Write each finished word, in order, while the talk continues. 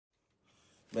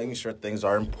Making sure things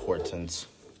are important.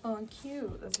 Oh, and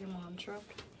cute. That's your mantra.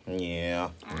 Yeah.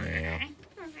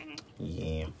 Do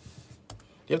you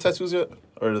have tattoos yet?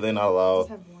 Or are they not allowed?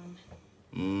 Just have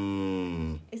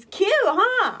one. It's cute,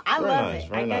 huh? I very love nice, it.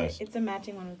 very I got nice. it. It's a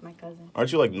matching one with my cousin.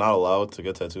 Aren't you, like, not allowed to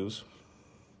get tattoos?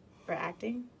 For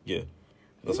acting? Yeah.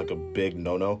 That's, like, a big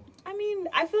no-no. I mean,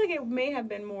 I feel like it may have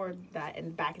been more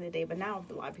that back in the day, but now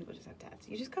a lot of people just have tats.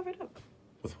 You just cover it up.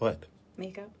 With what?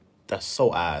 Makeup. That's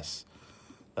so ass.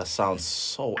 That sounds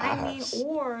so I ass. mean,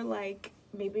 or, like,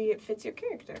 maybe it fits your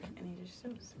character, and it just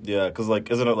shows. Yeah, because, like,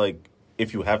 isn't it, like,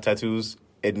 if you have tattoos,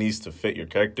 it needs to fit your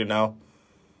character now?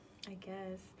 I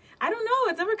guess. I don't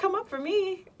know. It's never come up for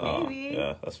me. Oh, Maybe.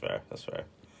 yeah, that's fair. That's fair.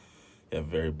 You have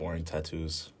very boring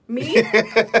tattoos. Me?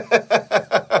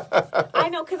 I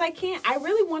know, because I can't. I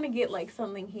really want to get, like,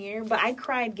 something here, but I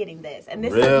cried getting this. And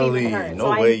this doesn't Really? even hurt.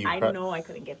 No so way you I cried. know I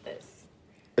couldn't get this.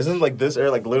 Isn't, like, this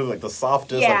area, like, literally, like, the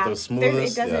softest, Yeah. like, the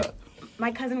smoothest? It doesn't. Yeah.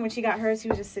 My cousin, when she got hers, she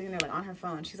was just sitting there, like, on her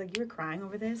phone. She's like, you were crying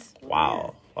over this?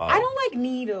 Wow. Wow. I don't like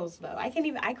needles, though. I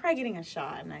cry getting a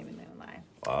shot. I'm not even going to lie.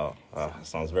 Wow.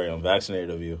 Sounds very unvaccinated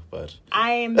of you, but...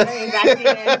 I am very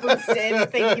vaccinated and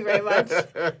boosted. Thank you very much.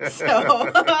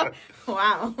 So,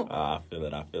 wow. I feel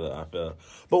it.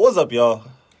 But what's up, y'all?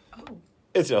 Oh.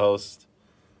 It's your host,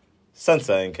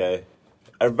 Sensei NK.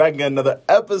 I'm back in another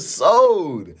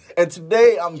episode. And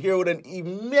today I'm here with an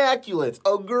immaculate,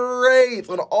 a great,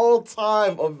 an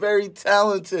all-time, a very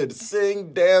talented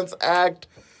sing, dance, act,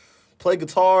 play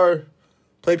guitar,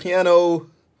 play piano,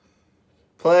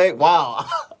 wow.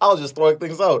 I was just throwing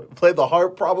things out. Play the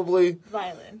harp, probably.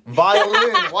 Violin.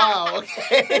 Wow,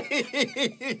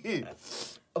 okay.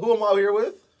 Who am I here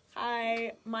with?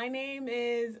 Hi, my name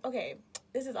is... Okay,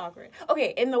 this is awkward.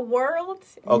 Okay, in the world,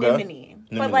 Okay. Nimini.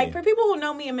 But, like, for people who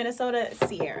know me in Minnesota,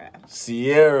 Sierra.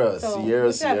 Sierra.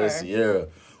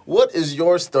 What is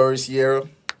your story, Sierra?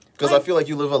 Because I feel like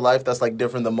you live a life that's, like,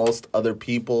 different than most other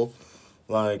people.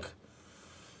 Like,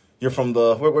 you're from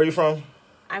the... Where are you from?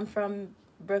 I'm from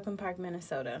Brooklyn Park,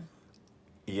 Minnesota.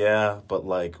 Yeah, but,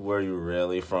 like, where are you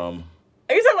really from?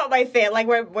 Are you talking about my fan? Like,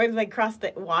 where they cross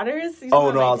the waters?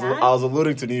 Oh, no, I was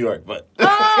alluding to New York, but...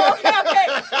 Oh, okay.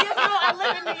 Yes, no, I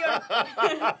live in New York.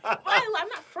 Well, I'm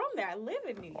not from there. I live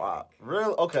in New York. Wow.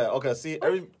 Really? Okay. See,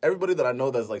 everybody that I know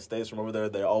that's, like, stays from over there,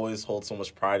 they always hold so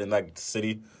much pride in that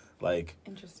city. Like...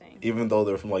 Interesting. Even though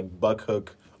they're from, like, Buckhook,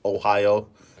 Ohio,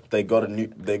 they go to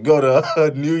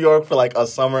New York for, like, a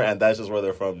summer, and that's just where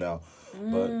they're from now.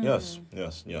 But, yes.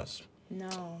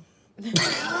 No. Yeah.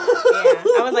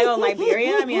 I was like, oh,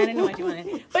 Liberia? I mean, I didn't know what you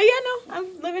wanted. But, yeah, no, I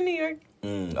live in New York.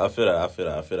 I feel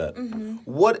that. Mm-hmm.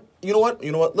 What? You know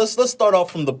what? Let's start off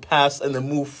from the past and then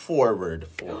move forward.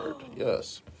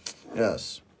 Yes.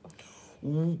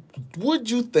 Would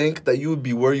you think that you would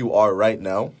be where you are right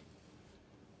now?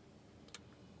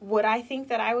 Would I think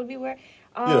that I would be where?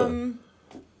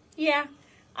 Yeah.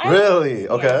 Really?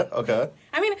 Yeah. Okay.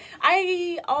 I mean,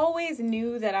 I always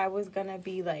knew that I was going to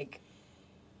be, like,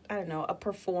 I don't know, a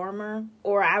performer,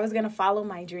 or I was going to follow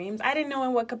my dreams. I didn't know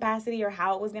in what capacity or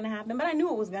how it was going to happen, but I knew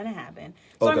it was going to happen.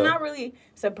 So I'm not really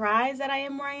surprised that I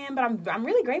am where I am, but I'm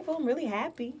really grateful. I'm really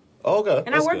happy. Okay.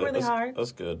 And I work really hard.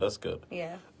 That's good.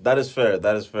 Yeah. That is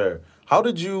fair. How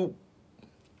did you,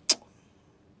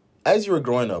 as you were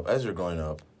growing up,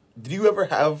 did you ever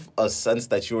have a sense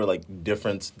that you were, like,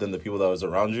 different than the people that was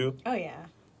around you? Oh, yeah.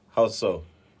 How so?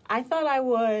 I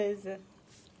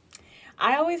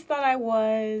always thought I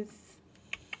was,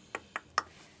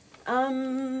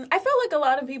 I felt like a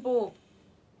lot of people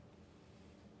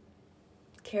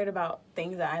cared about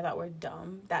things that I thought were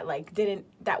dumb, that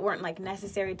weren't, like,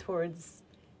 necessary towards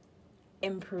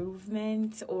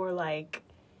improvement, or, like...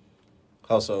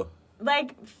 How so?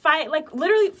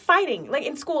 Literally fighting, like,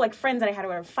 in school, like, friends that I had, or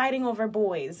whatever, fighting over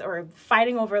boys, or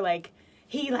fighting over, like,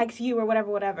 he likes you, or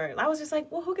whatever. I was just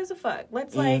like, well, who gives a fuck?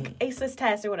 Let's, like, ace this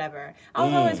test, or whatever. I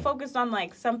was always focused on,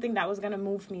 like, something that was going to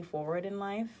move me forward in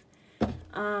life.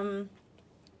 I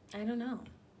don't know.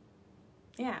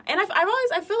 Yeah. And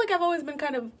I feel like I've always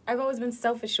been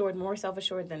self-assured, more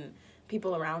self-assured than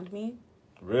people around me.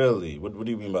 Really? What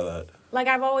do you mean by that? Like,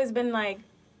 I've always been, like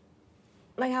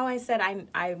how I said,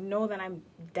 I know that I'm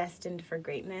destined for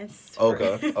greatness.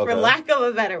 Okay. For lack of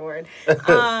a better word.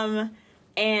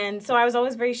 And so I was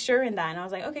always very sure in that. And I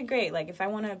was like, okay, great. Like, if I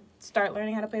want to start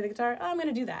learning how to play the guitar, I'm going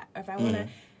to do that. If I want to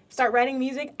start writing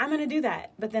music, I'm going to do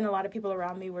that. But then a lot of people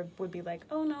around me would be like,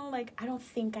 oh, no, like, I don't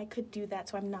think I could do that,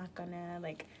 so I'm not going to.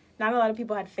 Like, not a lot of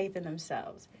people had faith in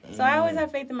themselves. So I always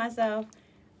had faith in myself.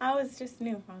 I was just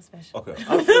knew I was special. Okay,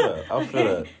 I feel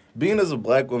that. Being as a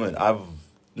black woman, I've,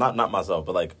 not myself,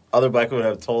 but, like, other black women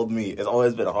have told me it's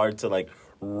always been hard to, like,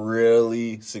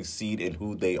 really succeed in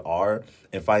who they are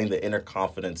and finding the inner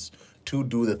confidence to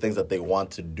do the things that they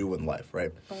want to do in life,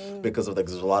 right? Because of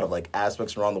there's a lot of like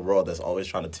aspects around the world that's always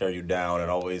trying to tear you down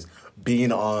and always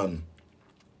being on,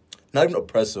 not even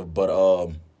oppressive,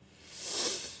 but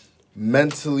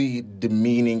mentally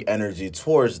demeaning energy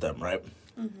towards them, right?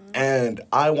 And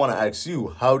I want to ask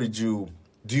you,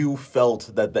 do you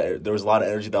felt that there was a lot of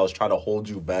energy that was trying to hold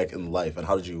you back in life, and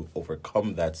how did you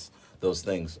overcome those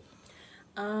things?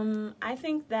 I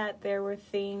think that there were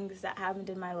things that happened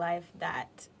in my life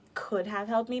that could have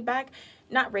held me back.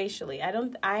 Not racially.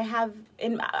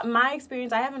 In my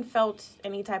experience, I haven't felt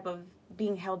any type of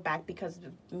being held back because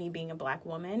of me being a black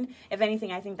woman. If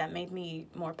anything, I think that made me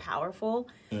more powerful.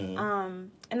 And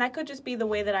that could just be the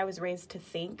way that I was raised to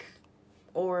think,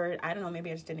 or I don't know, maybe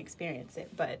I just didn't experience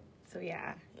it. But so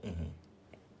yeah.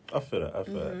 I feel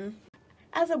that.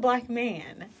 As a black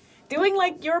man, doing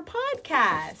like your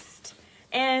podcast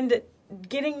and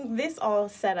getting this all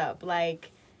set up,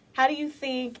 like, how do you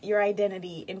think your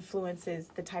identity influences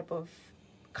the type of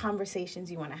conversations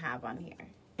you want to have on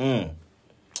here?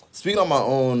 Speaking on my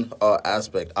own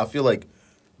aspect, I feel like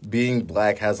being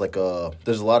black has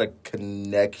there's a lot of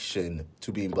connection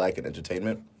to being black in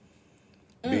entertainment.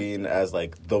 Being as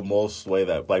like the most way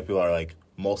that black people are like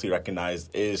mostly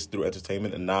recognized is through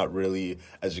entertainment and not really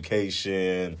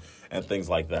education and things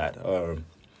like that,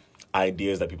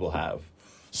 ideas that people have.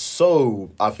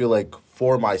 So I feel like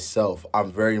for myself,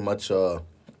 I'm very much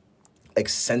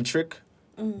eccentric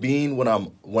being when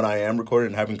I am recording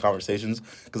and having conversations,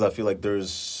 because I feel like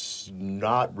there's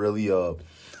not really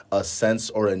a sense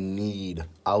or a need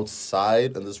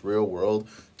outside in this real world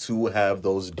to have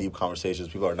those deep conversations.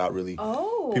 People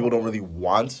don't really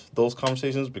want those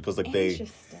conversations because like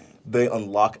they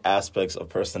unlock aspects of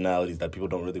personalities that people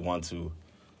don't really want to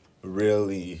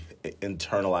really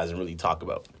internalize and really talk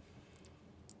about.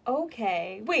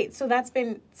 Okay. Wait, so that's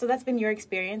been your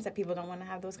experience, that people don't want to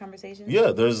have those conversations?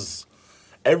 Yeah,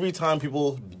 every time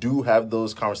people do have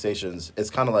those conversations, it's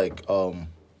kind of like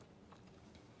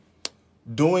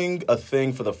doing a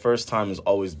thing for the first time is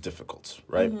always difficult,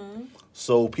 right?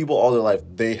 So people all their life,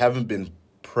 they haven't been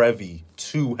privy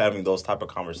to having those type of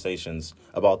conversations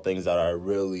about things that are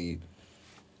really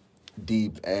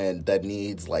deep and that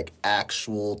needs like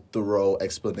actual thorough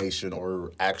explanation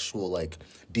or actual like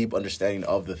deep understanding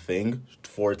of the thing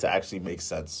for it to actually make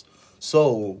sense.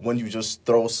 So when you just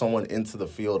throw someone into the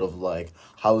field of like,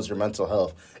 how's your mental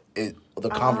health, the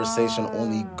conversation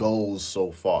only goes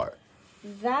so far.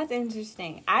 That's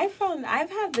interesting. I've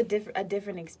had a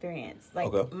different experience.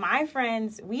 Like my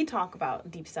friends, we talk about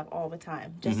deep stuff all the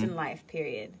time, just in life,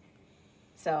 period.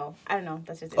 So I don't know.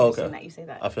 That's just interesting that you say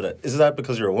that. I feel that. Is that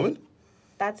because you're a woman?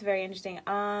 That's very interesting.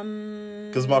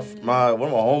 Because one of my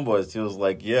homeboys, he was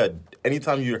like, yeah,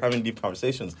 anytime you're having deep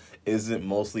conversations, is it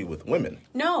mostly with women?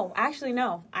 No, actually,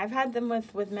 no. I've had them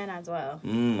with men as well.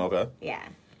 Okay. Yeah,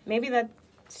 maybe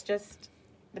that's just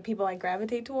the people I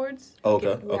gravitate towards.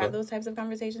 Who have those types of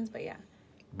conversations, but yeah.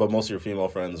 But most of your female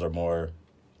friends they're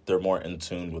more in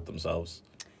tune with themselves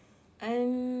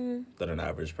than an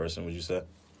average person, would you say?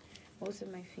 Most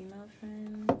of my female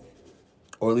friends.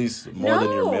 Or at least more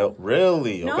than your male.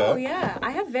 Really? Okay. No, yeah. I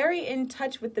have very in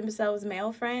touch with themselves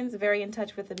male friends, very in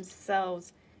touch with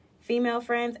themselves female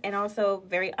friends, and also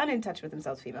very unin touch with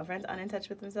themselves female friends, unin touch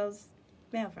with themselves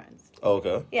male friends.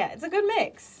 Okay. Yeah, it's a good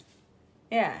mix.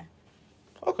 Yeah.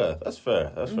 Okay, that's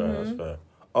fair. That's fair.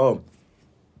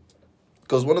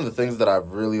 Because one of the things that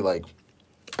I've really like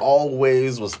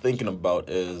always was thinking about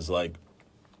is like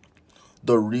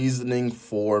the reasoning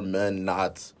for men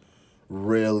not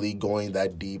really going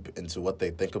that deep into what they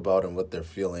think about and what they're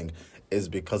feeling is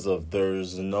because of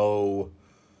there's no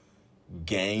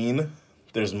gain.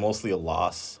 There's mostly a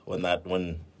loss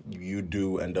when you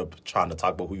do end up trying to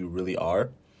talk about who you really are.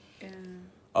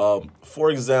 Yeah.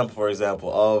 For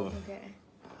example,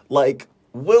 like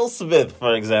Will Smith,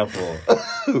 for example.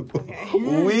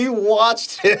 We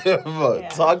watched him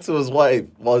talk to his wife,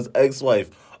 his ex-wife,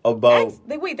 about...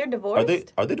 They're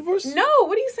divorced? Are they divorced? No,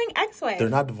 what are you saying, ex-wife? They're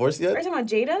not divorced yet? Are you talking about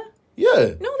Jada?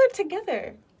 Yeah. No, they're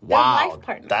together. They're life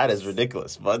partners. That is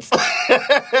ridiculous, but... Why is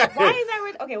that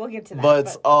ridiculous? Okay, we'll get to that. But,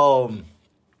 fuck,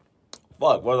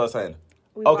 what was I saying?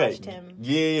 We watched him.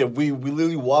 Yeah, we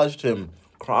literally watched him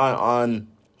cry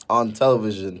on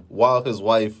television while his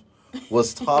wife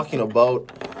was talking about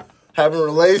having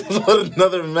relations with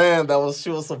another man she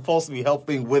was supposed to be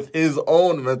helping with his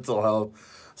own mental health.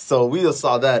 So we just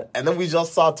saw that. And then we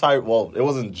just saw it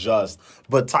wasn't just,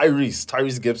 but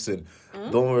Tyrese Gibson.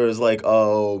 The one where it's like,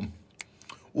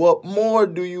 What more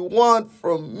do you want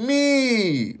from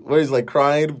me? Where he's like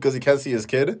crying because he can't see his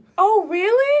kid. Oh,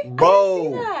 really? Bro. I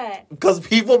didn't see that. Because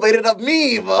people made it a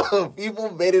meme. People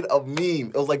made it a meme.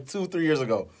 It was like 2-3 years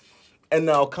ago. And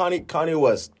now Kanye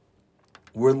West,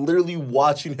 we're literally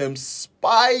watching him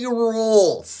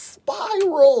spiral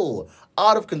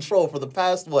out of control for the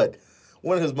past, what?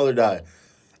 When did his mother die?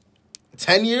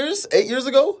 10 years? 8 years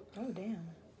ago? Oh, damn.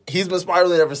 He's been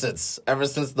spiraling ever since. Ever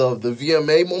since the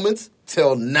VMA moments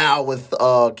till now with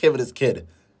Kim and his kid.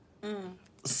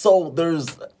 So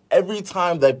there's every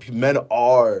time that men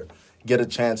get a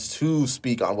chance to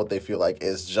speak on what they feel like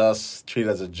is just treated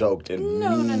as a joke and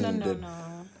No.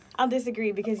 I'll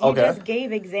disagree because you just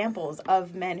gave examples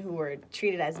of men who were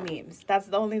treated as memes. That's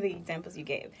the only examples you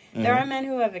gave. There are men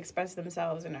who have expressed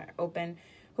themselves and are open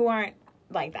who aren't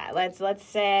like that. Let's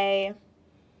say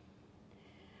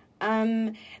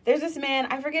there's this man,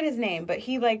 I forget his name, but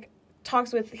he works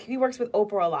with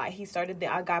Oprah a lot. He started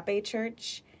the Agape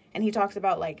Church, and he talks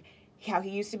about like how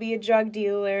he used to be a drug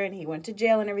dealer and he went to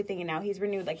jail and everything, and now he's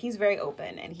renewed. Like, he's very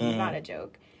open and he's not a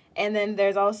joke. And then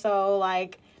there's also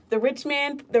like the Rich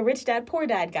Dad Poor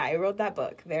Dad guy who wrote that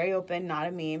book. Very open, not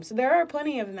a meme. So there are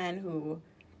plenty of men who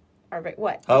are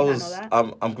what? How was, know that?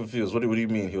 I'm confused. What do you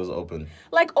mean he was open?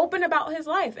 Like, open about his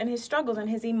life and his struggles and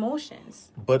his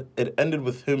emotions. But it ended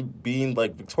with him being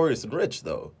like victorious and rich,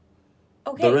 though.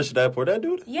 Okay. The Rich Dad Poor Dad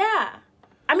dude? Yeah.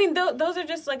 I mean, those are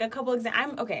just like a couple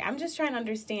examples. I'm just trying to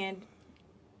understand.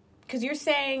 Because you're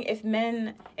saying if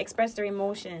men express their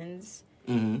emotions,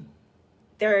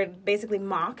 they're basically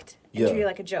mocked and treated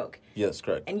like a joke. Yes,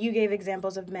 correct. And you gave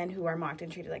examples of men who are mocked and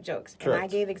treated like jokes. Correct. And I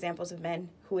gave examples of men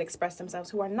who express themselves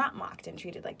who are not mocked and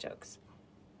treated like jokes.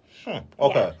 Okay.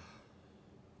 Yeah.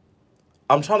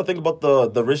 I'm trying to think about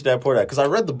the Rich Dad Poor Dad, because I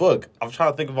read the book. I'm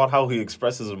trying to think about how he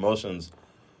expresses emotions.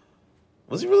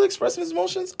 Was he really expressing his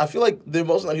emotions? I feel like the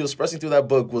emotion that he was expressing through that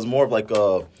book was more of like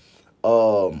a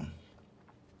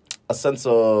sense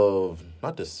of,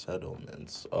 not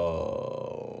dissettlement,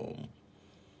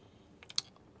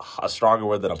 a stronger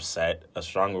word than upset, a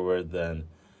stronger word than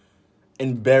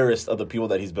embarrassed of the people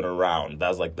that he's been around.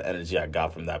 That's like the energy I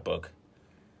got from that book.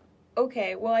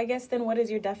 Okay, well, I guess then what is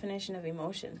your definition of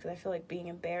emotions? Because I feel like being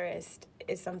embarrassed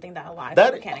is something that a lot of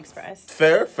people can't express.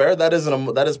 Fair. That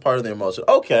is part of the emotion.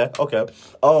 Okay.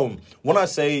 When I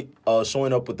say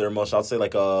showing up with their emotion, I'll say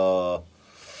like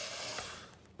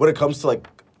when it comes to like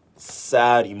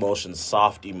sad emotions,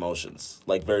 soft emotions,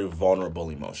 like very vulnerable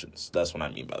emotions. That's what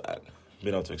I mean by that.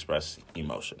 Being able to express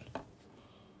emotion.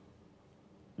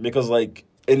 Because like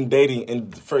in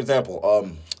dating, for example,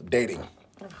 dating.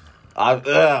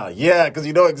 Because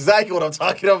you know exactly what I'm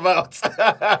talking about.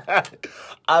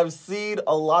 I've seen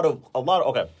a lot of,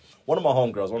 okay. One of my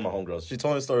homegirls, she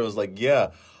told me a story. It was like, I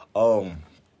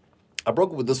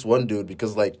broke up with this one dude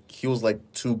because like he was like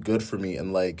too good for me,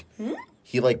 and like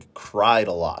he like cried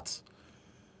a lot.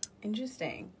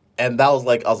 Interesting. And that was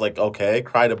like, I was like, okay,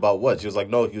 cried about what? She was like,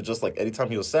 no, he was just like, anytime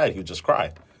he was sad, he would just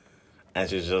cry. And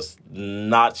she just didn't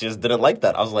like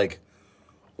that. I was like,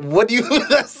 what do you,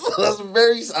 that's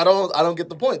very, I don't get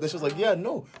the point. Then she was like, yeah,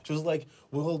 no. She was like,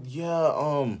 well,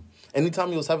 yeah,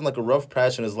 anytime he was having like a rough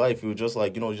patch in his life, he would just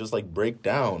like, just like break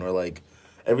down, or like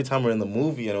every time we're in the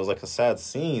movie and it was like a sad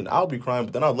scene, I'll be crying,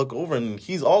 but then I'll look over and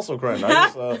he's also crying.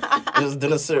 It just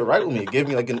didn't sit right with me. It gave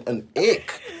me like an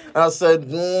ick. And I said,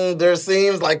 there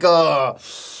seems like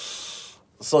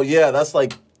so yeah, that's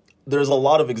like, there's a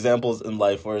lot of examples in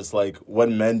life where it's like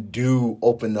when men do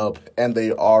open up and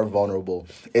they are vulnerable,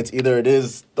 it's either it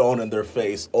is thrown in their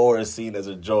face or it's seen as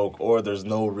a joke, or there's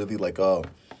no really like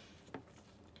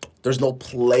there's no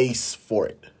place for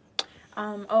it.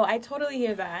 I totally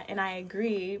hear that, and I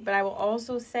agree, but I will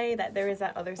also say that there is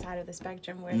that other side of the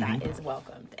spectrum where that is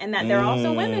welcomed, and that there are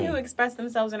also women who express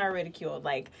themselves and are ridiculed,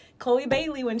 like Chloe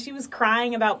Bailey when she was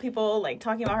crying about people, like,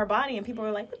 talking about her body, and people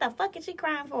were like, what the fuck is she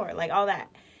crying for? Like, all that.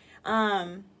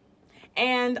 And,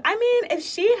 I mean, if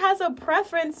she has a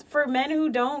preference for men who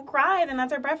don't cry, then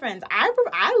that's her preference.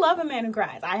 I love a man who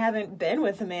cries. I haven't been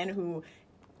with a man who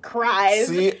cries.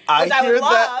 See, I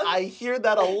hear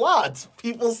that a lot.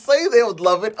 People say they would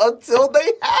love it until they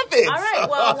have it. All right.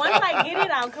 Well, once I get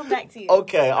it, I'll come back to you.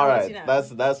 Okay. All right. You know.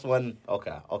 That's when.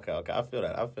 Okay. I feel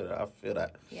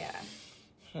that. Yeah.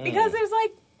 Because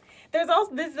there's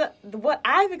also what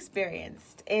I've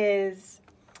experienced is.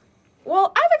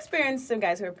 Well, I've experienced some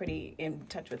guys who are pretty in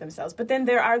touch with themselves, but then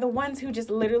there are the ones who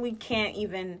just literally can't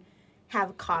even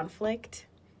have conflict.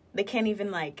 They can't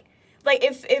even like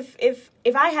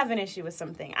if I have an issue with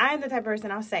something, I'm the type of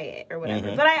person I'll say it or whatever.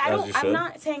 Mhm. But As you I'm should.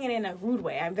 not saying it in a rude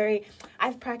way.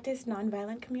 I've practiced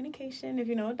nonviolent communication, if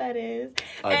you know what that is.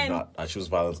 I'm not. I choose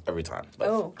violence every time. But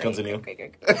Great, continue.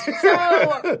 Great. So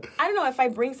I don't know, if I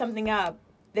bring something up,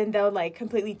 then they'll like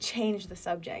completely change the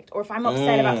subject. Or if I'm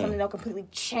upset about something, they'll completely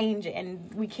change it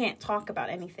and we can't talk about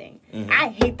anything. I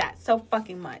hate that so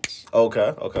fucking much.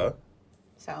 Okay.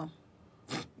 So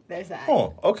there's that.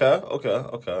 Oh, okay.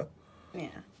 Yeah.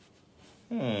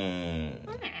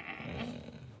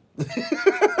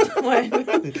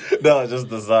 No, just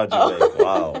the sound you make.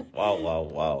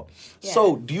 Wow. Yeah.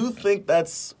 So, do you think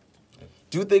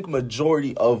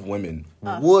majority of women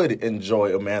would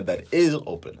enjoy a man that is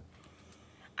open?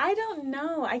 I don't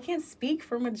know. I can't speak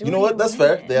for majority. You know what? of That's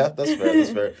women. fair. Yeah, that's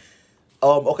fair.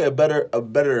 Okay, a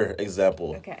better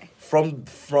example. Okay.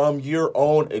 From your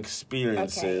own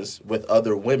experiences with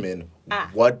other women,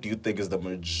 what do you think is the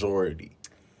majority?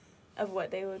 Of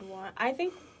what they would want. I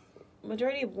think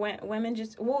majority of women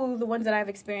just, the ones that I've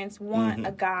experienced, want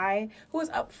a guy who is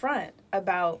upfront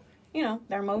about,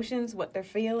 their emotions, what they're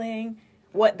feeling,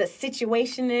 what the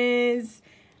situation is.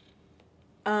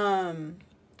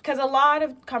 Because a lot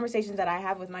of conversations that I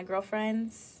have with my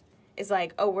girlfriends is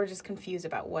like, oh, we're just confused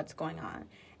about what's going on.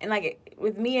 And like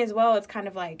with me as well, it's kind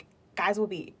of like guys will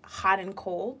be hot and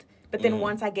cold, but then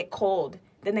once I get cold,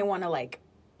 then they want to like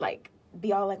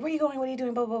be all like, where are you going? What are you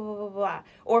doing? Blah, blah, blah, blah, blah.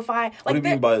 Or if I... What do you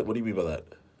mean by that?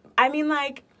 I mean,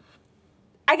 like,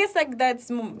 I guess, like,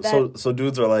 So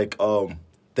dudes are like,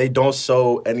 they don't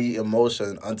show any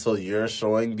emotion until you're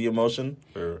showing the emotion?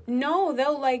 Or? No,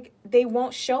 they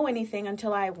won't show anything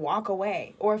until I walk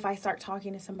away. Or if I start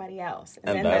talking to somebody else.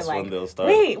 And then that's they're like, when they'll start.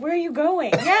 Wait, where are you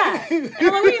going? Yeah. And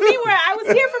I'm like, what do you mean? Where I was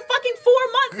here for fucking 4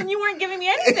 months and you weren't giving me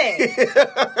anything.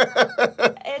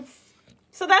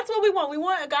 So that's what we want. We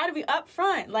want a guy to be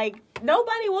upfront. Like,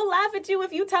 nobody will laugh at you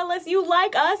if you tell us you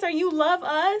like us or you love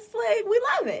us. Like, we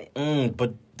love it.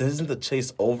 But isn't the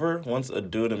chase over once a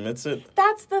dude admits it?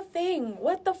 That's the thing.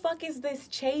 What the fuck is this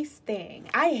chase thing?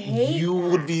 I hate You that.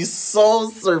 would be so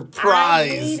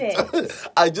surprised. I hate it.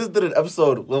 I just did an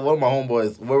episode with one of my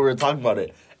homeboys where we were talking about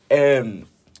it. And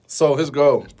so his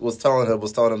girl was telling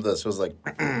him this. She was like,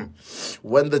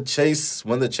 when the chase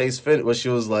finished, well, she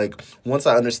was like, once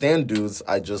I understand dudes,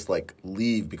 I just like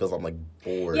leave because I'm like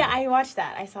bored. Yeah, I watched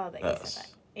that. I saw that you said that.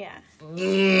 Yeah.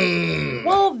 Mm.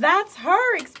 Well, that's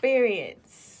her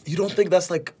experience. You don't think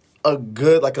that's like a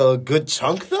good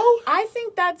chunk though? I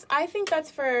think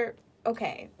that's for,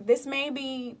 okay, this may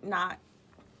be not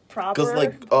proper.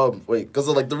 Because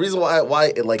like the reason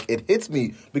why it hits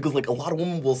me, because like a lot of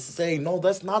women will say, no,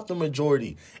 that's not the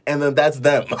majority, and then that's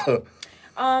them.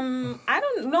 I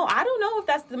don't know if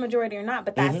that's the majority or not,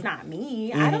 but that's not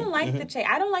me. I don't like the chase.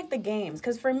 I don't like the games,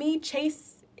 because for me,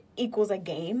 chase equals a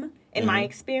game in my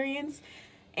experience,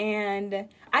 and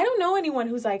I don't know anyone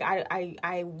who's like,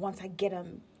 I once I get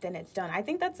them, then it's done. I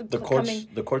think that's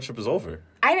the courtship is over.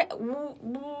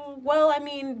 Well, I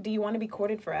mean, do you want to be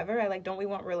courted forever? Don't we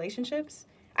want relationships?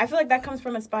 I feel like that comes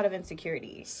from a spot of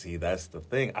insecurity. See, that's the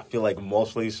thing. I feel like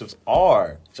most relationships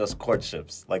are just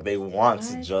courtships. Like, they want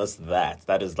just that.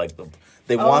 That is like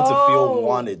they want to feel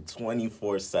wanted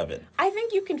 24/7. I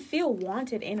think you can feel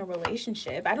wanted in a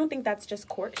relationship. I don't think that's just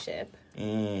courtship.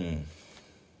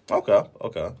 Okay.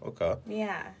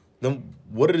 Yeah. Then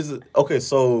what is it? Okay,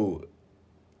 so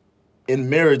in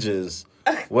marriages,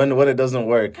 when it doesn't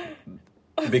work,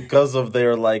 because of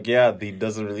their he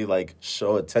doesn't really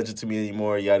show attention to me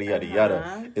anymore, yada yada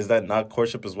yada. Is that not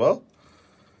courtship as well?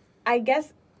 I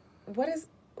guess. What is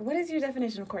your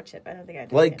definition of courtship? I don't think I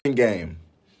do. Like in game,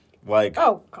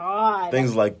 oh God,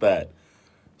 things like that.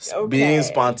 Okay. Being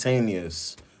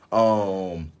spontaneous,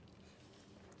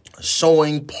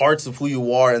 showing parts of who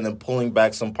you are and then pulling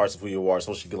back some parts of who you are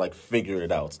so she could figure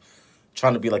it out.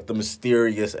 Trying to be the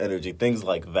mysterious energy, things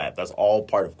like that. That's all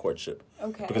part of courtship.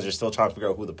 Okay. Because you're still trying to figure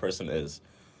out who the person is.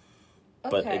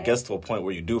 Okay. But it gets to a point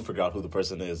where you do figure out who the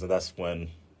person is, and that's when,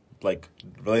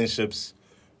 relationships,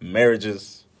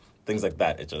 marriages, things like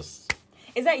that, it just...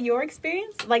 Is that your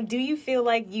experience? Do you feel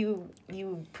like you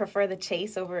prefer the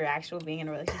chase over actual being in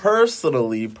a relationship?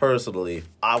 Personally,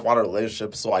 I want a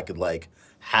relationship so I could,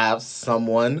 have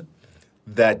someone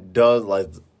that does,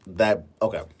 that...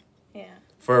 Okay. Yeah.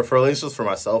 For relationships for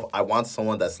myself, I want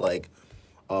someone that's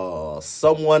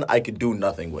someone I could do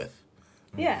nothing with.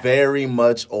 Yeah. Very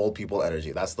much old people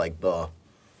energy. That's the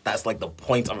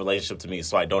point of relationship to me.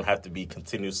 So I don't have to be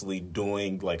continuously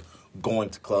doing going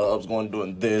to clubs,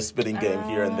 doing this, spitting game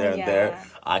here and there and there.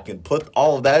 I can put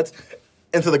all of that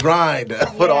into the grind.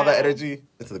 Put all that energy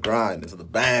into the grind, into the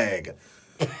bag.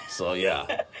 So yeah.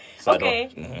 So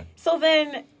Okay. So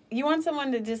then you want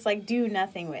someone to just like do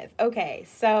nothing with. Okay.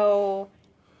 So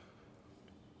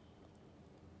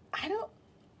I don't.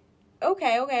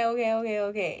 Okay.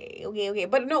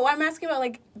 But no, I'm asking about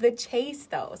like the chase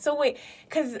though. So wait,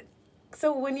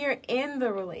 so when you're in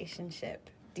the relationship,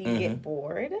 do you get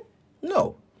bored?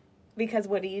 No. Because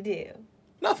what do you do?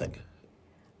 Nothing.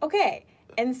 Okay.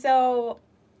 And so.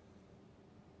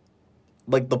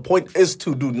 Like, the point is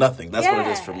to do nothing. That's what it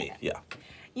is for me. Yeah.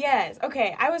 Yes.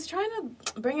 Okay. I was trying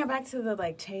to bring it back to the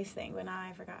like chase thing, but now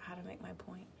I forgot how to make my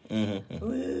point.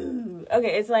 Ooh.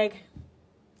 Okay. It's like.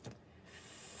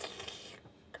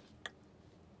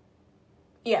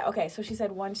 Yeah, okay, so she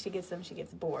said once she gets them, she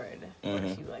gets bored. Or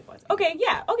she like wants. Okay,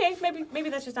 yeah, okay, maybe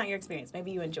that's just not your experience.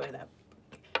 Maybe you enjoy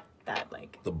that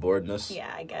like. The boredness?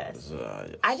 Yeah, I guess.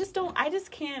 Yes. I just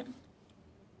can't.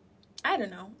 I don't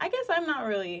know. I guess I'm not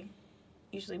really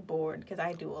usually bored because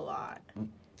I do a lot.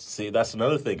 See, that's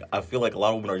another thing. I feel like a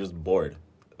lot of women are just bored.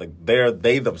 Like,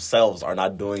 they themselves are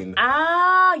not doing.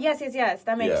 Ah, yes.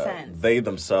 That makes sense. They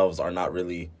themselves are not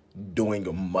really doing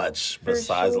much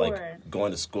besides like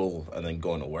going to school and then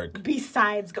going to work.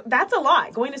 That's a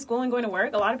lot. Going to school and going to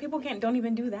work. A lot of people don't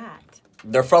even do that.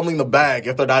 They're fumbling the bag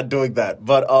if they're not doing that.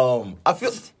 But I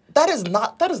feel that is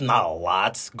not a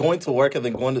lot. Going to work and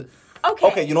then going to.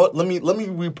 Okay, you know what? Let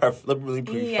me preface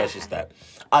that.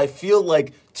 I feel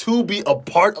like to be a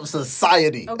part of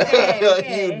society,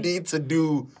 you need to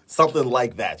do something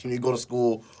like that. You need to go to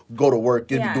school, go to work.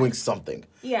 You need to be doing something.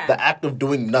 Yeah. The act of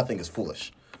doing nothing is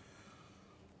foolish.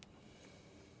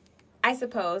 I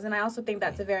suppose, and I also think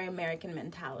that's a very American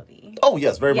mentality. Oh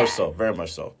yes, very much so. Very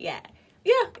much so. Yeah.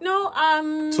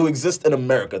 To exist in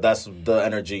America, that's the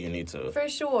energy you need to. For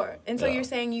sure. And so you're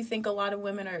saying you think a lot of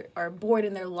women are bored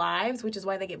in their lives, which is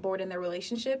why they get bored in their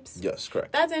relationships? Yes,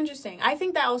 correct. That's interesting. I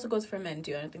think that also goes for men,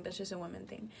 too. I don't think that's just a women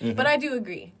thing. But I do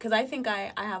agree, because I think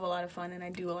I have a lot of fun, and I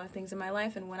do a lot of things in my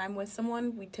life, and when I'm with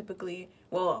someone, I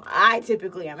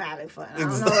typically am having fun. I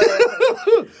don't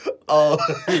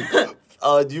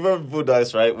know. Do you remember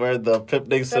Boondocks, right? Where the Pip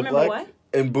named Siblek? What?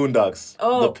 In Boondocks,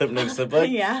 the Pip named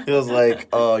Siblek. Yeah. He was like,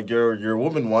 your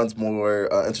woman wants more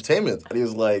entertainment. And he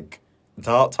was like,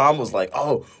 Tom was like,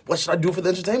 oh, what should I do for the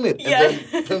entertainment? Yeah. And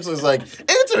then Pip was like,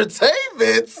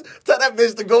 entertainment? Tell that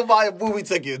bitch to go buy movie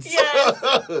tickets.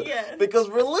 Yes. Because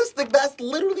realistic, that's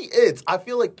literally it. I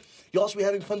feel like y'all should be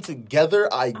having fun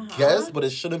together, I guess, but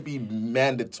it shouldn't be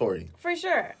mandatory. For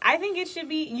sure. I think it should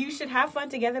be, you should have fun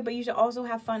together, but you should also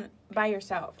have fun by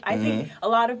yourself. I think a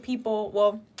lot of people,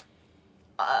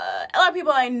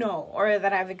 I know or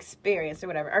that I've experienced or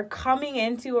whatever are coming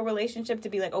into a relationship to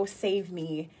be like, oh, save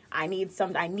me. I need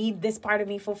this part of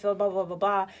me fulfilled, blah, blah, blah,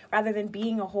 blah, rather than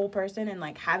being a whole person and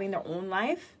like having their own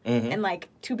life and like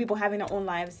two people having their own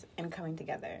lives and coming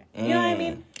together. You know what I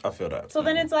mean? I feel that. So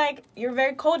then it's like you're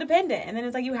very codependent and then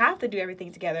it's like you have to do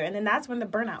everything together. And then that's when the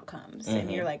burnout comes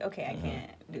and you're like, okay, I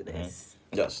can't do this.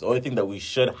 Yes, the only thing that we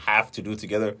should have to do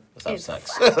together is have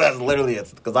sex. That's literally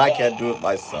it, because I can't do it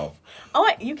myself. Oh,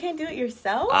 what? You can't do it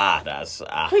yourself?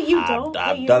 Wait, you don't?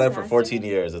 I've done it for 14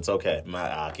 years. It's okay.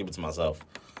 I'll keep it to myself.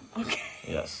 Okay.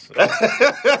 Yes.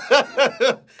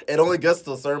 It only gets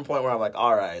to a certain point where I'm like,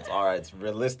 all right.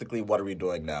 Realistically, what are we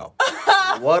doing now?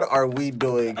 What are we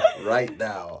doing right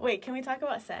now? Wait, can we talk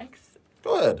about sex?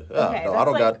 Go ahead. Yeah, Okay, no, I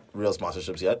don't got real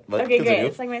sponsorships yet. But okay, continue. great.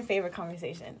 It's like my favorite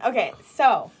conversation. Okay,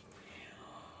 so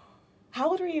how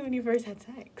old were you when you first had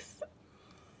sex?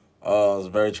 It was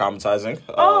very traumatizing. Okay,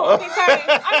 sorry.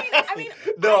 I mean.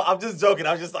 No, I'm just joking.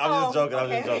 I'm just joking. Okay. I'm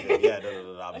just joking. Yeah,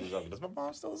 no. I'm just joking. Does my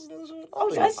mom still listen to this shit?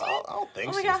 Does she? I don't think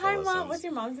Oh my she god, still hi mom. listens. What's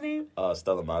your mom's name?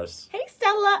 Stella Mars. Hey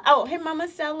Stella. Oh, hey Mama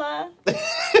Stella.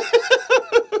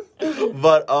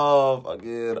 But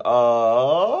again,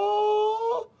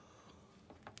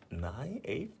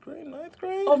 9th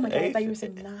grade. Oh my god, I thought you were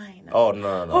saying 9. Oh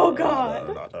no. Oh god.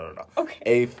 No.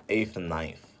 Okay. 8th and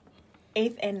 9th.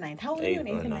 8th and 9th. How old were you in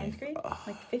 8th and 9th grade?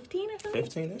 Like 15 or something?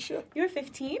 15-ish, yeah. You were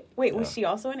 15? Wait, was she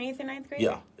also in 8th and 9th grade?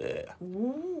 Yeah.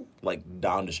 Ooh. Like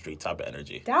down the street type of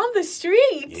energy. Down the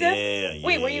street? Yeah.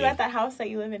 Wait, were you at that house that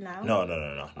you live in now?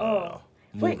 No.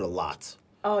 Moved a lot.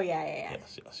 Oh, yeah.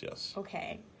 Yes.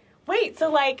 Okay. Wait, so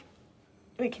like,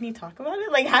 can you talk about it?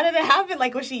 Like, how did it happen?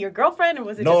 Like, was she your girlfriend or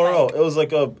was it No. It was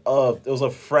like it was a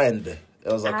friend. It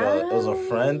was like it was a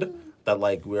friend that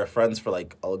like we were friends for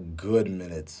like a good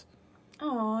minute.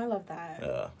 Oh, I love that.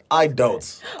 Yeah. I don't.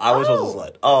 I wish I was a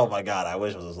slut. Oh my god, I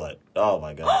wish I was a slut. Oh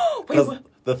my god. Because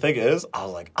the thing is, I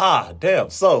was like, damn,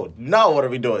 so now what are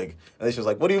we doing? And then she was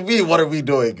like, what do you mean, what are we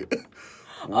doing?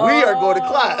 We are going to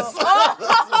class.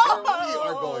 That's where we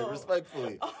are going,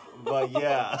 respectfully. But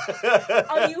yeah.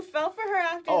 Oh, you fell for her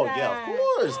after Oh that? yeah,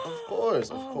 of course.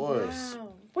 Wow.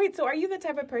 Wait, so are you the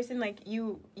type of person like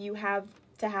you have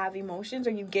to have emotions,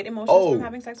 or you get emotions Oh, from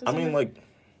having sex with I someone? mean, like,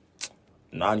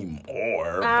 not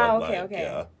anymore. Ah, but okay, like, okay.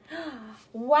 Yeah.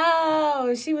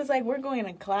 Wow, she was like, "We're going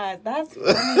to class." That's funny.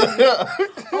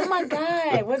 Oh my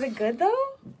god, was it good though?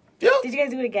 Yeah. Did you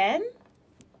guys do it again?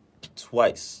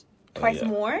 Twice. Twice Yeah.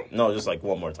 more? No, just like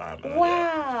one more time.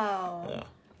 Wow. Yeah.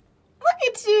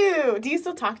 Look at you. Do you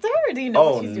still talk to her, or do you know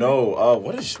Oh what she's doing? no!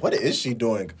 What is she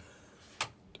doing?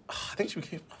 I think she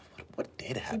became. What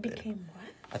did She happen? became what?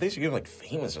 I think she became like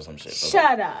famous or some shit. So,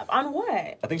 Shut up. On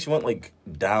what? I think she went like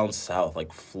down south,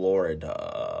 like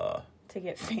Florida. To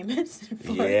get famous?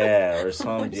 Yeah, or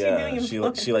some. What's she Yeah, doing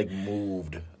in she like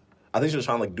moved. I think she was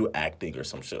trying to like do acting or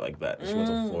some shit like that. She went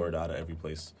to Florida out of every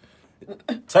place.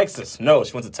 Texas. No,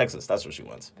 she went to Texas. That's where she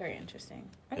went. Very interesting.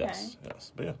 Okay. Yes.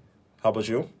 But yeah. How about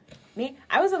you? Me?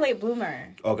 I was a late bloomer.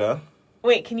 Okay.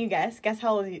 Wait, can you guess? Guess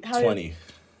how old are you? 20.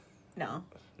 No,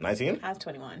 19? I was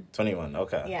 21. 21.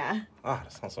 Okay. Yeah. Ah,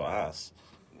 that sounds so ass.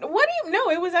 What do you...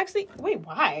 No, it was actually... Wait,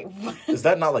 why? Is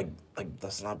that not like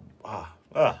that's not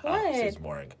What? It's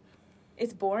boring.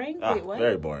 It's boring? Ah, Wait, what?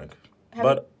 very boring. Have-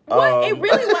 But What? It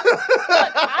really was... Look,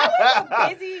 I was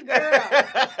a busy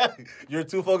girl. You're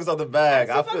too focused on the bag.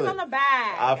 I I feel it. on the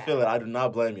bag. I feel it. I do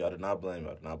not blame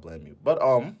you. But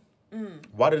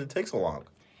why did it take so long?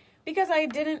 Because I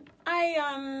didn't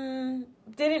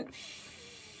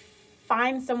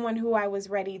find someone who I was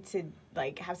ready to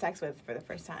like have sex with for the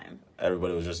first time.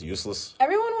 Everybody was just useless.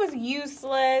 Everyone was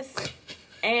useless,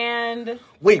 and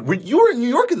Wait, you were in New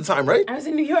York at the time, right? I was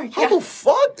in New York. How Yeah. the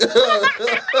fuck?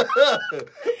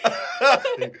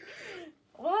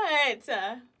 What?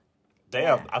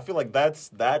 Damn, I feel like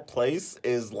that place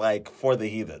is like for the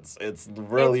heathens. It's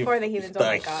really It's for the heathens. Oh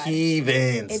my God.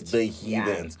 Heathens. It's- The yeah,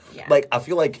 heathens. yeah. Like I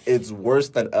feel like it's worse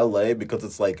than LA because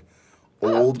it's like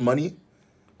old money.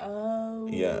 Oh.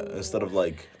 Yeah, instead of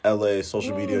like LA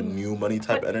social media new money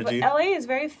type energy. But LA is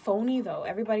very phony though.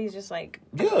 Everybody's just like,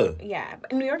 Yeah. yeah.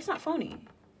 But New York's not phony.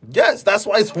 Yes, that's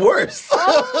why it's worse.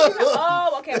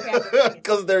 Oh, okay.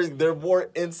 Because they're more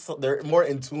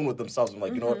in tune with themselves. I'm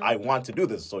like, you know what, I want to do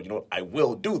this, so you know what, I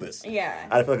will do this. Yeah.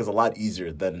 And I feel like it's a lot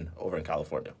easier than over in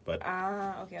California. But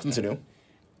Okay. continue.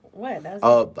 What? That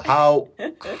was How?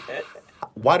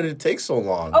 Why did it take so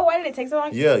long? Oh, why did it take so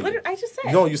long? Yeah. Literally, I just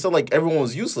said. No, you said like everyone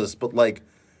was useless, but like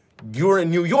you were in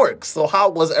New York, so how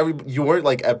was you weren't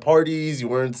like at parties, you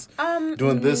weren't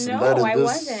doing this and that and this. No, I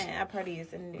wasn't at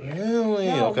parties in New York. Really?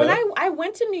 No, Okay. when I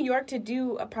went to New York to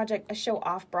do a show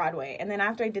off Broadway, and then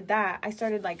after I did that, I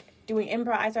started like doing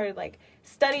improv. I started like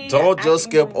studying. Don't just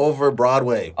acting. skip over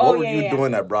Broadway. Oh, What were you yeah.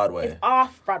 doing at Broadway? It's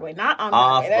off Broadway, not on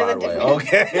Off Broadway. There's a Broadway.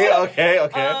 difference. Okay.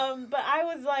 But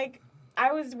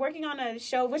I was working on a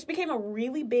show which became a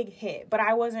really big hit, but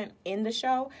I wasn't in the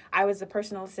show. I was the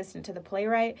personal assistant to the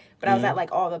playwright, but I was at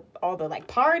like all the like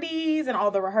parties and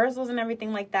all the rehearsals and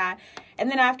everything like that.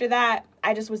 And then after that,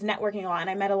 I just was networking a lot and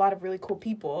I met a lot of really cool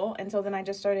people. And so then I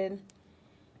just started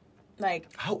like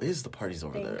How is the parties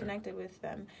over being there? connected with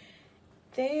them.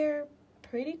 They're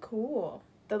pretty cool.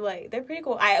 They're pretty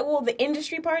cool. The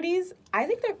industry parties, I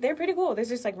think they're pretty cool. There's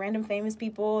just like random famous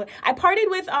people. I partied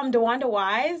with DeWanda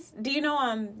Wise. Do you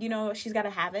know She's Gotta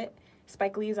Have It?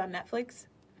 Spike Lee's on Netflix.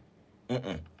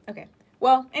 Okay.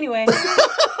 Well, anyway,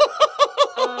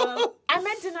 I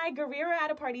met Denai Guerrero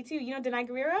at a party too. You know Denai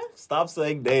Guerrero? Stop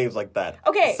saying names like that.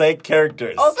 Okay. Say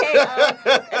characters. Okay.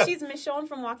 She's Michonne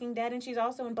from Walking Dead, and she's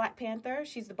also in Black Panther.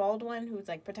 She's the bald one who's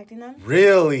like protecting them.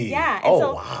 Really? Yeah. And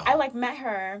so wow. I like met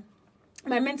her.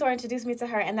 My mentor introduced me to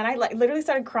her, and then I like literally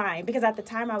started crying because at the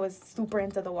time I was super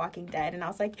into The Walking Dead, and I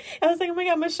was like, oh my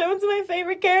God, Michonne's my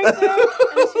favorite character.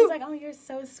 And she was like, oh, you're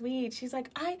so sweet. She's like,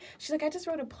 I just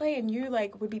wrote a play, and you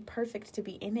like would be perfect to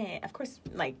be in it. Of course,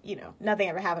 like nothing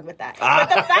ever happened with that. But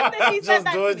the fact that she said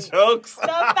that to me, jokes. the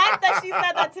fact that she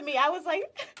said that to me, I was like,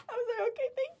 okay,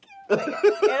 thank you. Like,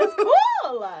 it was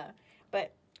cool.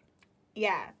 But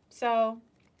yeah, so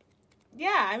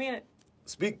yeah, I mean,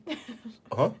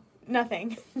 Huh?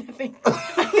 Nothing.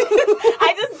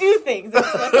 I just do things.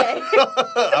 It's okay.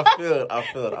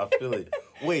 I feel it.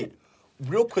 Wait,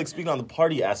 real quick, speaking on the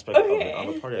party aspect of it, on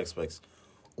the party aspects,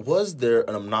 was there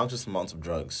an obnoxious amount of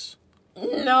drugs?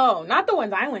 No, not the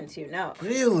ones I went to, no.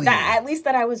 Really? At least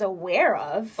that I was aware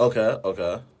of. Okay.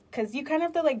 Because you kind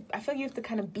of have to, I feel you have to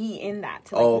kind of be in that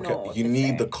to, Oh, know. okay. You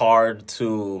need the card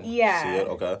to see it?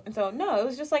 Okay. And so, no, it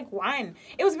was just, wine.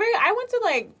 It was I went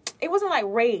to, it wasn't,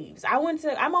 raves.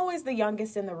 I'm always the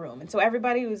youngest in the room. And so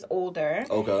everybody was older.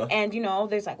 Okay. And,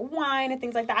 there's, wine and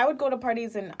things like that. I would go to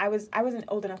parties, and I wasn't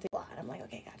old enough to, and I'm like,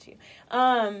 okay, got you.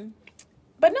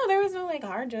 But no, there was no, like,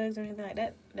 hard drugs or anything like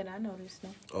that I noticed. No.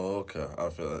 Oh, okay. I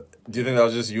feel it. Do you think that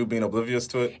was just you being oblivious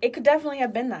to it? It could definitely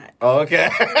have been that. Oh, okay.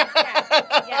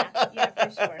 Yeah,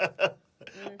 for sure.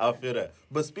 Mm-hmm. I feel that.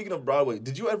 But speaking of Broadway,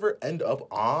 did you ever end up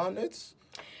on it?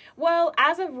 Well,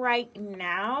 as of right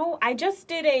now, I just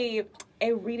did a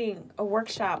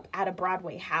workshop at a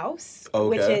Broadway house,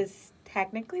 which is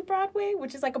technically Broadway,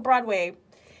 which is like a Broadway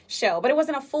show, but it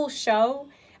wasn't a full show.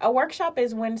 A workshop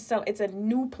is when it's a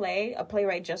new play, a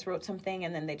playwright just wrote something,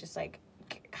 and then they just like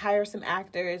hire some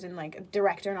actors and like a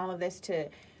director and all of this to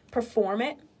perform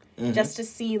it. Mm-hmm. Just to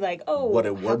see, like, what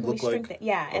it would look like.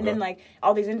 Yeah, and then, like,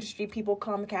 all these industry people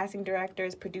come, casting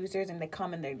directors, producers, and they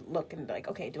come and they look and they're like,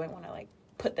 okay, do I want to, like,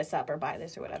 put this up or buy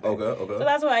this or whatever? Okay. So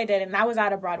that's what I did, and that was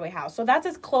at a Broadway house. So that's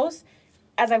as close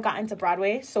as I've gotten to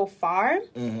Broadway so far.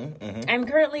 I'm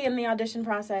currently in the audition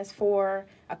process for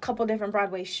a couple different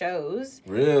Broadway shows.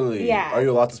 Really? Yeah. Are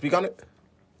you allowed to speak on it?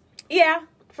 Yeah,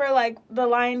 for, like, The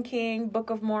Lion King, Book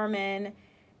of Mormon,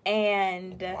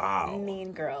 and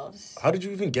Mean Girls. How did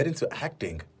you even get into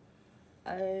acting?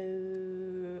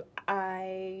 I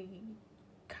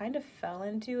kind of fell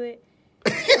into it.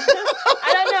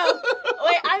 I don't know.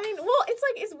 Like, I mean, well,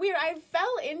 it's weird. I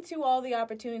fell into all the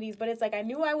opportunities, but it's like I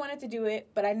knew I wanted to do it,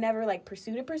 but I never, like,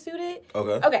 pursued it.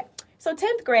 Okay. So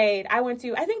 10th grade, I went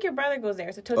to, I think your brother goes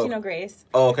there, so Totino Grace.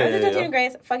 Oh, okay. I went to Totino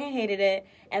Grace, fucking hated it,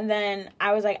 and then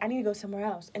I was like, I need to go somewhere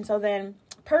else. And so then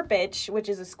Perpich, which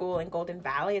is a school in Golden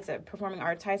Valley, it's a performing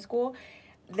arts high school.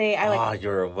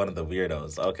 You're one of the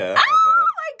weirdos. Okay. Oh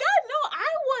my God, no,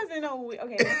 I wasn't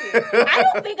okay, maybe. I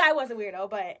don't think I was a weirdo,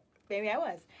 but maybe I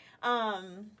was.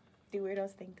 Do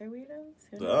weirdos think they're weirdos?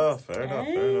 Oh, fair enough.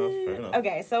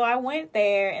 Okay, so I went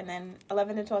there, and then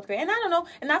 11th and 12th grade, and I don't know,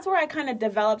 and that's where I kind of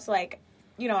developed, like,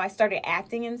 you know, I started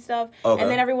acting and stuff, and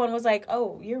then everyone was like,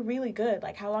 oh, you're really good,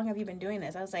 like, how long have you been doing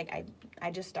this? I was like,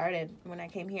 I just started when I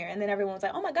came here, and then everyone was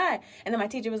like, oh my God, and then my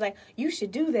teacher was like, you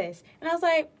should do this, and I was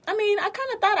like, I mean, I kind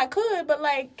of thought I could, but,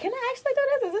 like, can I actually do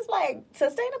this? Is this, like,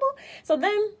 sustainable? So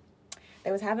then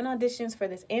they was having auditions for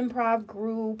this improv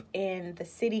group in the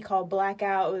city called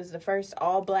Blackout. It was the first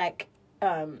all-black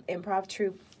improv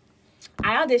troupe.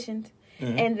 I auditioned,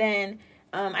 and then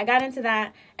I got into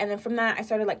that, and then from that, I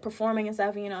started, like, performing and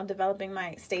stuff, you know, developing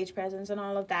my stage presence and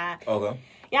all of that. Okay.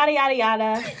 Yada, yada,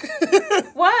 yada.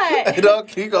 What? No,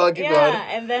 keep going. Yeah,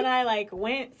 and then I, like,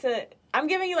 went to... I'm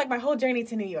giving you, like, my whole journey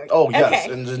to New York. Oh, yes,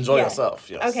 and enjoy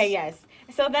yourself, yes. Okay, yes.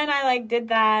 So then I, like, did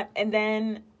that, and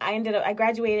then I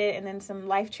graduated, and then some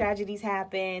life tragedies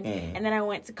happened, and then I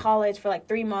went to college for, like,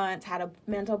 3 months, had a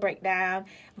mental breakdown,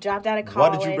 dropped out of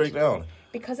college. Why did you break down?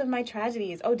 Because of my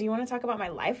tragedies. Oh, do you want to talk about my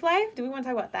life? Do we want to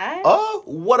talk about that?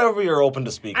 Whatever you're open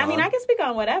to speak on. I mean, I can speak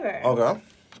on whatever. Okay.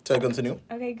 Continue.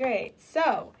 Okay, great.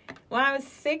 So, when I was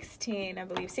 16,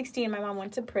 my mom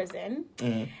went to prison.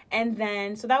 And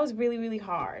then, so that was really, really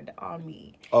hard on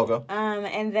me. Okay.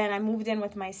 And then I moved in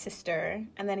with my sister.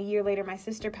 And then a year later, my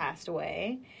sister passed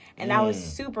away. And that was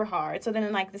super hard. So then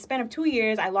in, like, the span of 2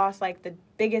 years, I lost, like, the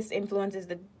biggest influences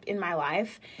in my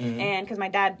life. And because my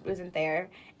dad wasn't there.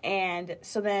 And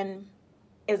so then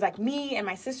it was, like, me and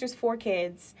my sister's 4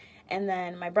 kids. And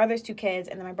then my brother's 2 kids,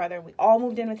 and then my brother, we all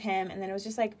moved in with him, and then it was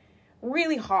just, like,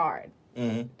 really hard.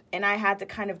 And I had to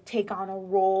kind of take on a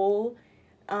role.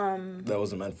 That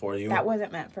wasn't meant for you? That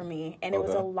wasn't meant for me. And it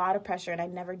was a lot of pressure, and I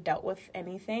never dealt with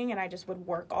anything, and I just would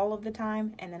work all of the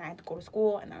time, and then I had to go to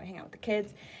school, and I would hang out with the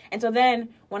kids. And so then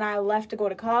when I left to go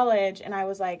to college, and I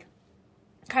was, like,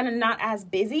 kind of not as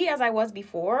busy as I was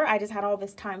before, I just had all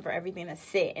this time for everything to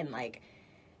sit and, like,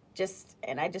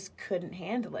 I just couldn't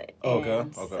handle it. Okay.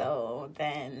 So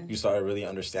then you started really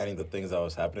understanding the things that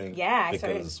was happening. Yeah,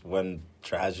 because when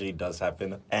tragedy does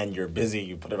happen and you're busy,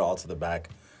 you put it all to the back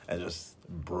and just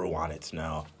brew on it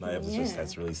now. Just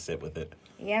has to really sit with it.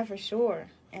 Yeah, for sure.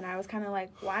 And I was kind of like,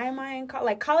 why am I in college?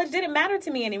 Like, college didn't matter to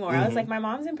me anymore. I was like, my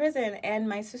mom's in prison and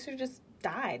my sister just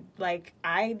died. Like,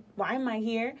 why am I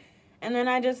here? And then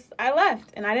I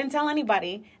left, and I didn't tell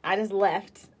anybody. I just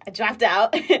left. I dropped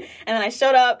out, and then I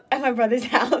showed up at my brother's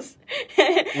house.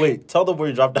 Wait, tell them where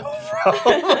you dropped out from.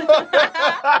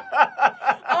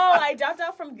 I dropped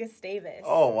out from Gustavus.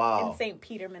 Oh, wow. In St.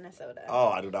 Peter, Minnesota. Oh,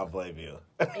 I do not blame you.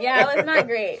 Yeah, it was not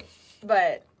great.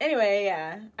 But anyway,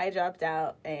 yeah, I dropped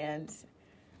out, and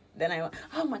then I went,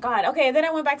 oh my God. Okay, then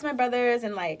I went back to my brother's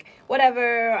and, like,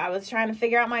 whatever. I was trying to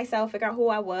figure out myself, figure out who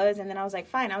I was. And then I was like,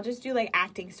 fine, I'll just do, like,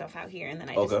 acting stuff out here. And then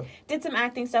I just did some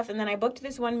acting stuff. And then I booked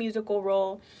this one musical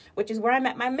role, which is where I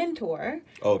met my mentor,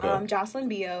 Jocelyn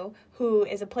Bio, who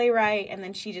is a playwright. And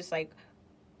then she just, like,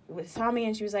 saw me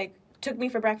and she was like, took me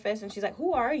for breakfast, and she's like,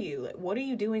 who are you? Like, what are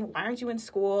you doing? Why aren't you in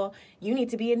school? You need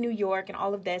to be in New York and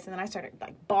all of this. And then I started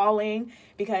like bawling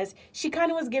because she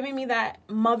kind of was giving me that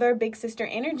mother, big sister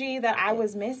energy that I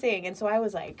was missing. And so I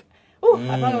was like, ooh,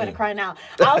 I thought I'm going to cry now.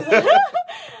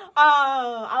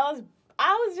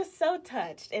 I was just so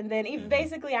touched. And then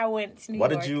basically I went to New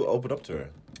York. Why did you open up to her?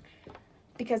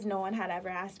 Because no one had ever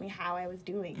asked me how I was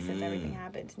doing since everything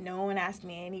happened. No one asked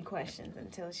me any questions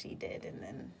until she did. And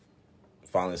then...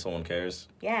 finally someone cares.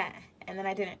 Yeah. And then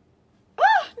I didn't...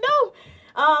 Oh,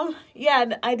 no!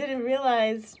 Yeah, I didn't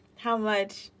realize how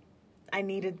much I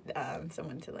needed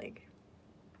someone to, like,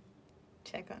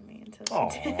 check on me until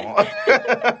she did.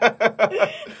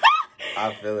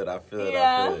 I feel it.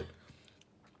 Yeah.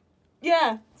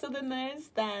 Yeah. So then there's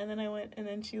that. And then I went, and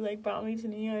then she, like, brought me to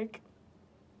New York.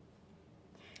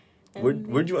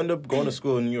 Where'd you end up going to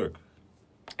school in New York?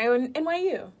 I went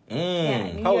NYU.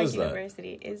 Yeah, New how York is that?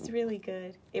 University. It's really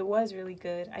good. It was really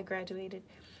good. I graduated.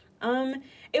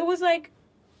 It was like,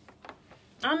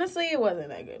 honestly, it wasn't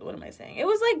that good. What am I saying? It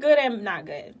was like good and not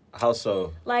good. How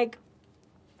so? Like,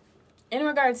 in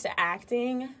regards to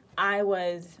acting, I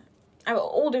was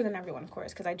older than everyone, of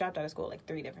course, because I dropped out of school like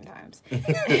 3 different times.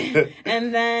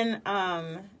 And then,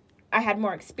 I had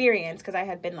more experience because I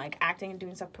had been like acting and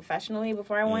doing stuff professionally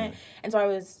before I went. And so I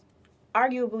was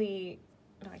arguably,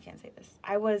 no, I can't say this.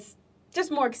 I was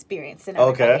just more experienced than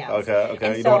everybody else. Okay.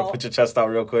 And You so, don't want to put your chest out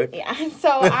real quick? Yeah. And so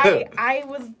I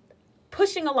was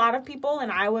pushing a lot of people, and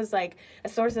I was like a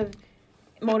source of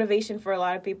motivation for a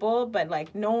lot of people, but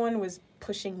like no one was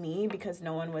pushing me because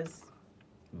no one was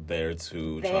there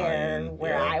try and,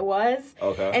 where I was.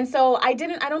 Okay. And so I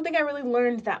don't think I really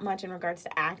learned that much in regards to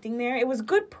acting there. It was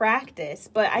good practice,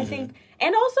 but I think,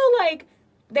 and also like,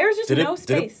 there's just no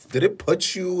space. Did it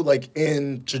put you like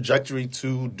in trajectory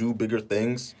to do bigger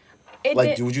things?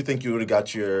 Would you think you would have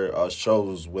got your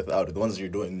shows without the ones that you're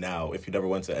doing now if you never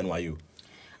went to NYU?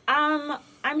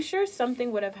 I'm sure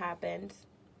something would have happened,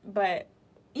 but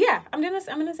yeah, I'm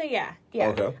gonna say yeah.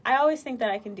 Okay. I always think that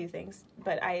I can do things,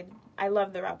 but I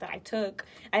love the route that I took.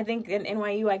 I think in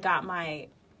NYU I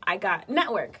got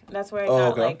network. That's where I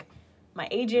got like my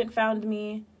agent found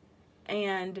me,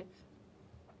 and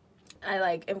I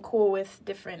like am cool with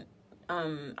different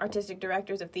artistic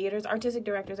directors of theaters. Artistic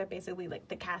directors are basically like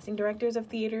the casting directors of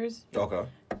theaters. Okay.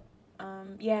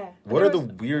 Yeah. What are the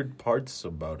weird parts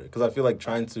about it? Because I feel like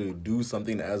trying to do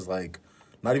something as like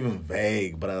not even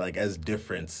vague, but like as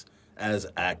different as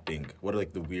acting. What are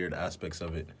like the weird aspects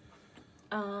of it?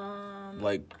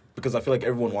 Like, because I feel like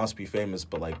everyone wants to be famous,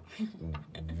 but like,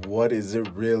 what does it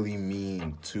really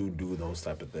mean to do those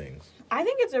type of things? I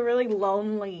think it's a really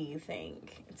lonely thing.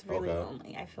 It's really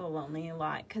lonely. I feel lonely a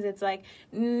lot because it's like,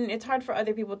 it's hard for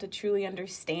other people to truly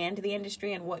understand the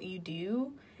industry and what you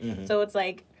do. Mm-hmm. So it's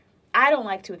like, I don't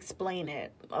like to explain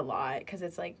it a lot because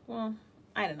it's like, well,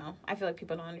 I don't know. I feel like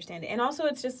people don't understand it. And also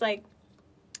it's just like,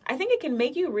 I think it can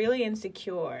make you really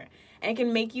insecure. And it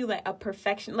can make you like a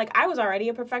perfection. Like I was already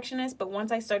a perfectionist, but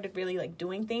once I started really like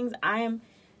doing things, I am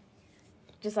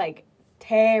just like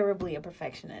terribly a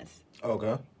perfectionist.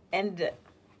 Okay. And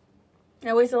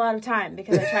I waste a lot of time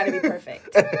because I try to be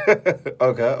perfect.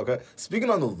 Okay. Speaking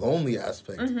on the lonely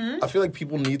aspect, I feel like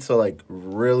people need to like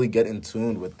really get in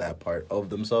tune with that part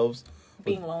of themselves.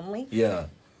 Being lonely? Yeah.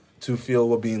 To feel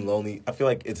what being lonely, I feel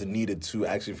like it's needed to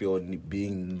actually feel what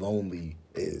being lonely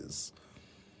is.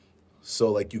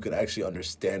 So, like, you could actually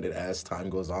understand it as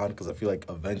time goes on. Because I feel like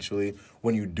eventually,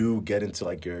 when you do get into,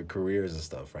 like, your careers and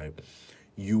stuff, right?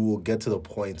 You will get to the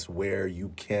points where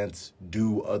you can't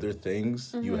do other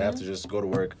things. You have to just go to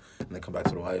work and then come back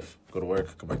to the wife. Go to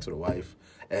work, come back to the wife.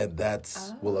 And that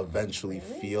will eventually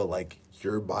feel like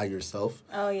you're by yourself.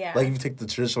 Oh, yeah. Like, if you take the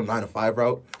traditional 9-to-5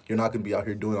 route, you're not going to be out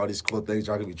here doing all these cool things.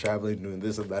 You're not going to be traveling, doing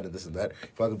this and that and this and that. You're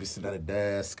not going to be sitting at a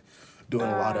desk, doing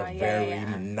a lot of very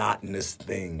monotonous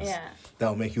things that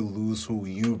will make you lose who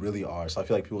you really are. So I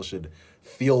feel like people should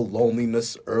feel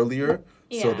loneliness earlier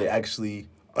so they actually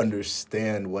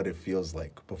understand what it feels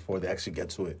like before they actually get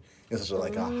to it in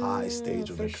such a high stage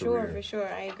of their career. For sure,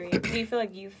 I agree. Do you feel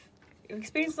like you've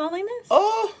experienced loneliness?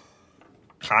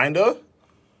 Kinda.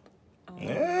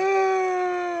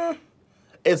 Yeah.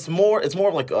 It's more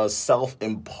of like a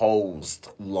self-imposed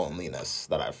loneliness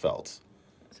that I felt.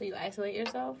 So you isolate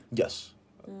yourself? Yes.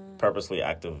 Purposely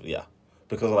active, yeah.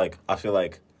 Because, like, I feel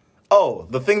like,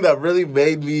 the thing that really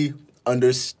made me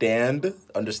understand,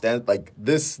 like,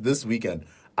 this weekend,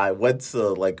 I went to,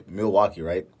 like, Milwaukee,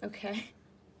 right? Okay.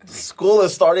 School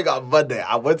is starting on Monday.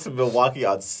 I went to Milwaukee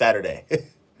on Saturday.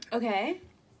 Okay.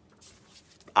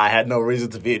 I had no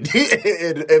reason to be in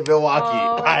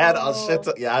Milwaukee. I had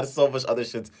I had so much other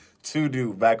shit to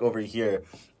do back over here.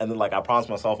 And then, like, I promised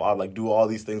myself I'd, like, do all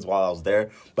these things while I was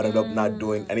there, but ended up not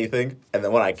doing anything. And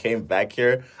then when I came back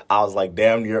here, I was, like,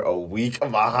 damn near a week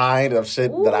behind of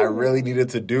shit that I really needed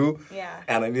to do. Yeah.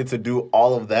 And I needed to do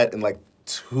all of that in, like,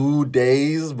 2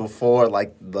 days before,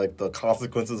 like the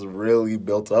consequences really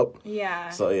built up. Yeah.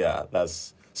 So, yeah,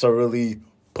 so really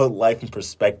put life in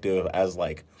perspective as,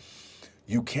 like,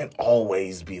 you can't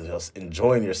always be just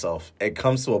enjoying yourself. It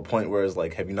comes to a point where it's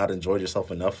like, have you not enjoyed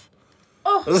yourself enough?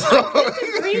 Oh,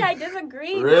 I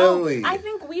disagree. Really? No, I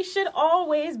think we should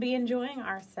always be enjoying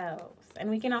ourselves. And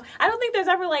we can I don't think there's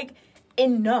ever, like,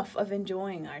 enough of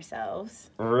enjoying ourselves.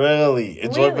 Really?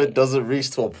 Enjoyment Really? doesn't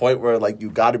reach to a point where, like,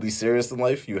 you got to be serious in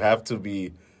life? You have to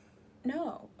be...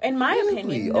 No. In my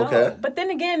opinion, no. Okay. But then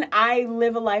again, I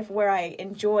live a life where I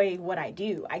enjoy what I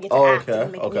do. I get to act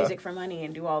and make music for money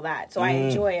and do all that. So I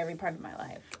enjoy every part of my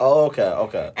life. Oh,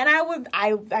 okay. And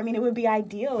I mean, it would be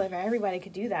ideal if everybody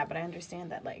could do that, but I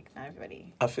understand that, like, not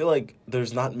everybody. I feel like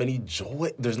there's not many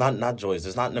there's not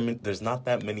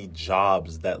that many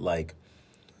jobs that, like,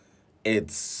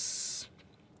 there's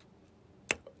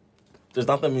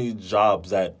not that many jobs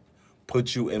that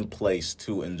put you in place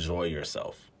to enjoy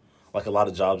yourself. Like, a lot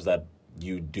of jobs that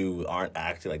you do aren't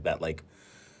actually like that. Like,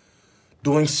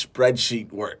 doing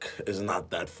spreadsheet work is not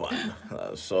that fun.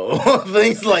 So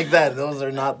things like that, those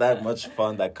are not that much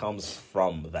fun that comes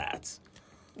from that.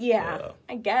 Yeah,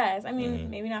 I guess. I mean,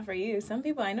 maybe not for you.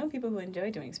 I know people who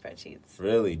enjoy doing spreadsheets.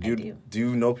 Really? Do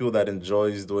you know people that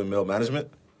enjoys doing middle management?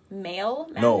 Male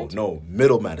management? No,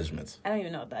 middle management. I don't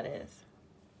even know what that is.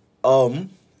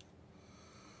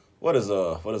 What is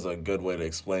a good way to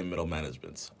explain middle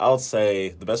management? I would say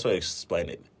the best way to explain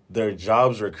it, their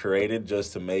jobs were created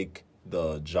just to make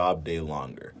the job day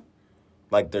longer.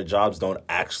 Like, their jobs don't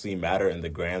actually matter in the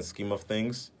grand scheme of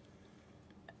things.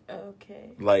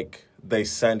 Okay. Like, they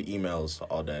send emails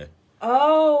all day.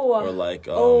 Oh. Or like,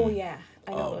 yeah.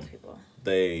 I know those people.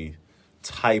 They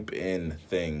type in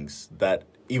things that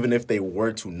even if they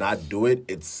were to not do it,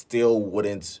 it still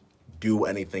wouldn't do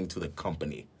anything to the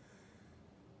company.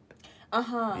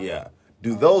 Uh-huh. Yeah.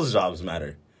 Do those jobs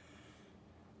matter?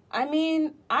 I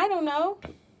mean, I don't know.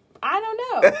 I don't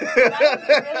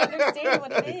really understand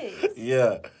what it is.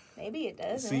 Yeah. Maybe it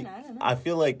does. See, I don't know. I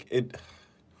feel like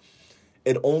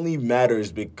it only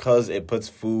matters because it puts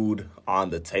food on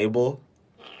the table.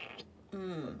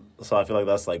 So I feel like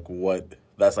that's like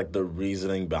the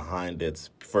reasoning behind it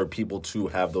for people to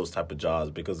have those type of jobs,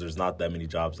 because there's not that many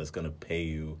jobs that's going to pay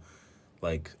you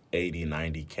like 80,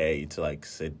 90K to, like,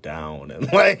 sit down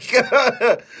and, like,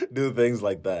 do things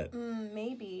like that.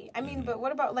 Maybe. I mean, but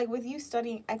what about, like, with you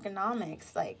studying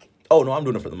economics, like... Oh, no, I'm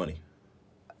doing it for the money.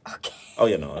 Okay. Oh,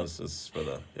 yeah, no, it's for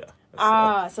the, yeah.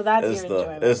 So that's your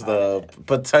enjoyment. It's the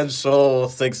potential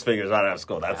 6 figures right out of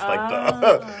school. That's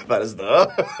that is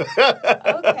the...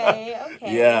 Okay.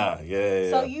 Yeah.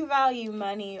 So you value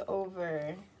money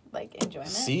over, like, enjoyment?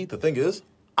 See, the thing is,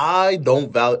 I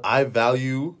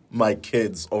value my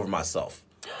kids over myself.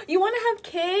 You want to have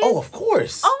kids? Oh, of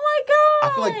course. Oh my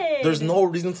god. I feel like there's no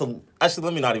reason to... Actually,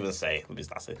 let me not say.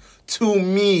 To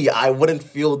me, I wouldn't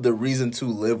feel the reason to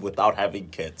live without having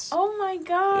kids. Oh my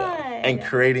god. Yeah. And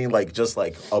creating, like, just,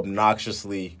 like,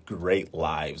 obnoxiously great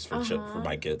lives for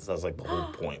my kids. That's, like, the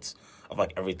whole point of,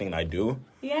 like, everything I do.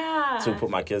 Yeah. To put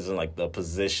my kids in, like, the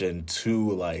position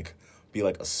to, like, be,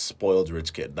 like, a spoiled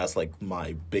rich kid. That's, like,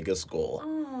 my biggest goal.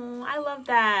 I love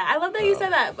that. I love that you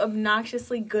said that.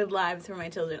 Obnoxiously good lives for my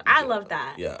children. I love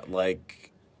that. Yeah,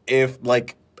 like, if,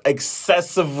 like,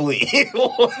 excessively.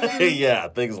 Yeah,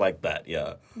 things like that,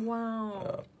 yeah.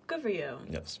 Wow. Good for you.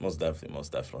 Yes, most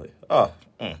definitely. Oh,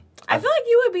 I feel like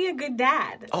you would be a good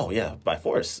dad. Oh, yeah, by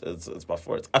force. It's by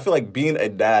force. I feel like being a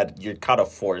dad, you're kind of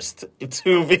forced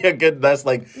to be a good... That's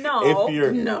like... No.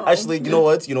 Actually, you know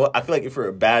what? I feel like if you're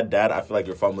a bad dad, I feel like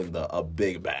you're fumbling a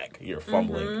big bag. You're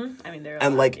fumbling. Mm-hmm. I mean,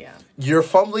 you're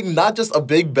fumbling not just a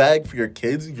big bag for your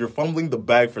kids, you're fumbling the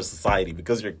bag for society,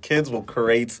 because your kids will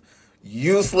create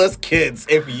useless kids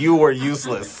if you were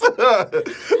useless.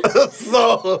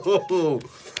 So...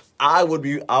 I would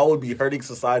be hurting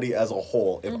society as a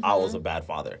whole if I was a bad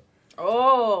father.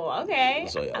 Oh, okay.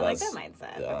 So, yeah, I like that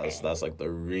mindset. Yeah, okay. that's like the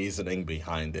reasoning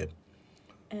behind it.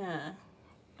 Yeah.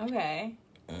 Okay.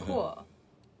 Cool.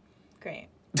 Great.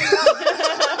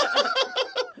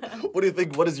 What do you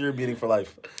think? What is your meaning for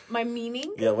life? My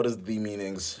meaning? Yeah, what is the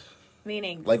meanings?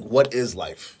 Meaning. Like, what is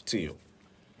life to you?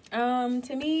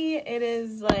 To me, it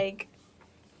is like,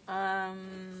 I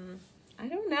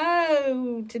don't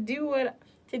know, to do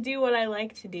what I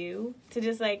like to do, to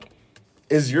just like...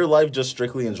 Is your life just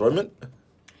strictly enjoyment?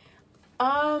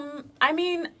 I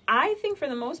mean, I think for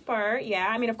the most part, yeah.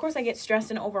 I mean, of course, I get stressed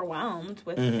and overwhelmed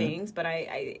with things, but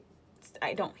I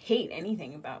don't hate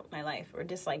anything about my life or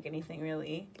dislike anything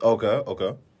really.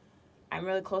 Okay. I'm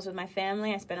really close with my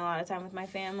family. I spend a lot of time with my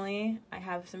family. I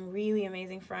have some really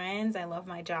amazing friends. I love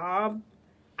my job.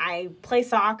 I play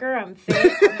soccer. I'm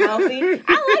fit. I'm healthy.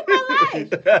 I like my life.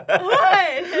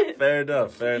 What? Fair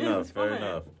enough. It's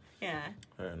fun. Yeah.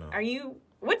 Fair enough.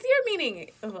 What's your meaning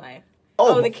of life?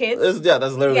 Oh, the kids?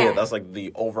 That's literally Yeah. it. That's like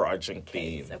the overarching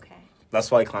theme. Kids, okay.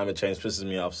 That's why climate change pisses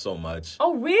me off so much.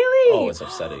 Oh, really? Oh, it's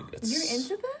upsetting. You're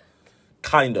into that?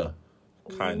 Kinda.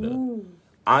 Ooh.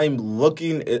 I'm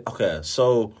looking at, okay,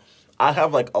 so I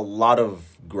have like a lot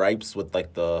of gripes with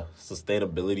like the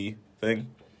sustainability thing.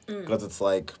 Because it's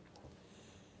like,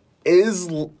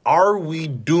 are we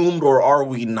doomed or are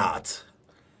we not?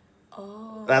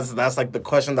 Oh. That's like the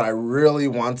question that I really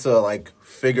want to like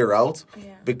figure out.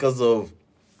 Yeah. Because of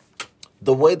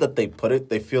the way that they put it.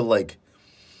 They feel like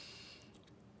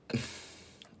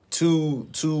to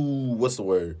what's the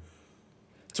word?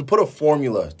 To put a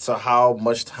formula to how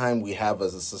much time we have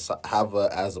as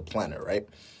a planet, right?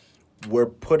 We're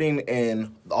putting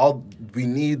in we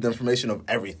need the information of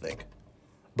everything.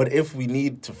 But if we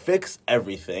need to fix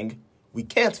everything, we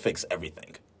can't fix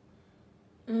everything.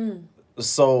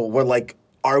 So we're like,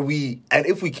 and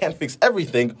if we can't fix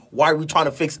everything, why are we trying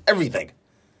to fix everything?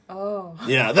 Oh.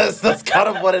 Yeah, that's kind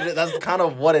of what it is. That's kind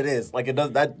of what it is. Like, it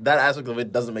does that aspect of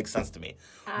it doesn't make sense to me.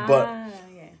 But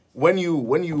yeah. when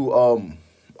you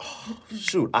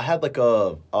shoot, I had like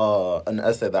an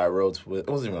essay that I wrote with, it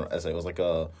wasn't even an essay, it was like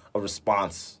a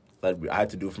response that I had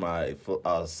to do for my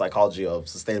psychology of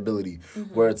sustainability,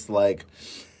 where it's like,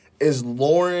 is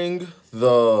lowering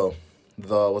the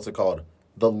what's it called?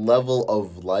 The level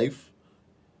of life.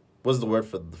 What's the word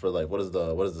for life? What is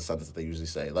the sentence that they usually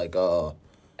say? Like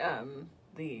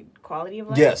The quality of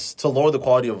life? yes, to lower the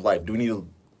quality of life. Do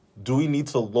we need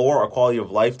to lower our quality of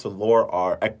life to lower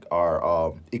our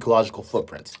ecological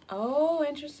footprint? Oh,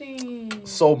 interesting.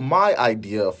 So my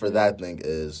idea for that thing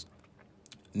is,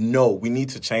 no, we need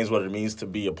to change what it means to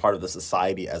be a part of the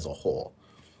society as a whole,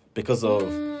 because of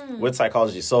with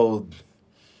psychology. So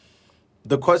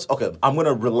the question, okay, I'm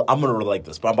gonna relate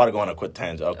this, but I'm about to go on a quick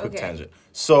tangent.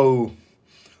 So,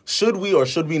 should we or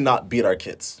should we not beat our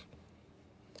kids?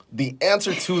 The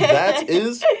answer to that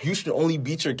is you should only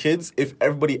beat your kids if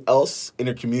everybody else in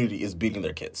your community is beating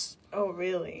their kids. Oh,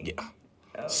 really? Yeah.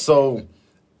 Oh. So,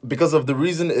 because of the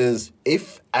reason is,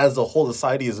 if as a whole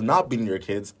society is not beating your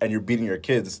kids and you're beating your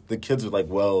kids, the kids are like,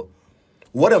 well,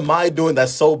 what am I doing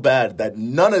that's so bad that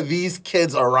none of these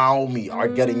kids around me are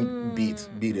getting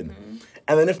beaten?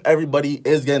 And then if everybody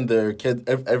is getting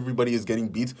if everybody is getting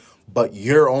beat, but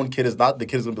your own kid is not, the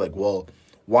kid's gonna be like, well,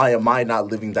 why am I not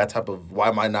living that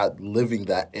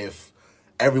if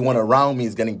everyone around me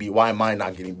is getting beat? Why am I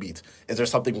not getting beat? Is there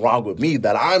something wrong with me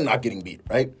that I'm not getting beat,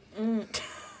 right?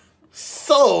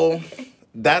 So,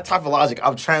 that type of logic,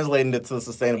 I'm translating it to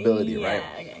sustainability, right?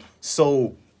 Okay.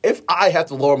 So, if I have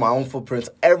to lower my own footprints,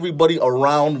 everybody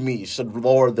around me should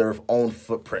lower their own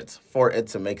footprints for it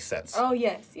to make sense. Oh,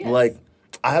 yes. Like,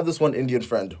 I have this one Indian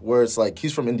friend where it's like,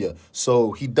 he's from India,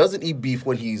 so he doesn't eat beef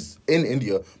when he's in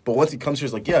India, but once he comes here,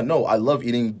 he's like, yeah, no, I love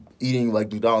eating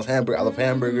like McDonald's hamburger. I love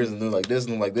hamburgers and doing like this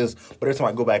and like this. But every time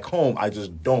I go back home, I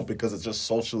just don't, because it's just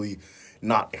socially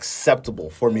not acceptable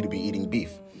for me to be eating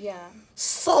beef. Yeah.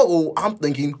 So I'm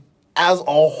thinking, as a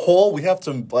whole, we have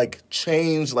to like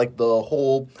change like the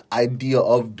whole idea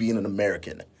of being an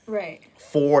American. Right.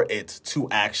 For it to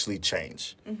actually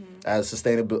change, as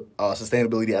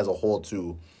sustainability as a whole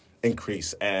to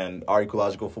increase, and our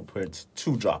ecological footprint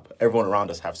to drop. Everyone around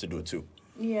us has to do it too.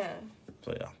 Yeah.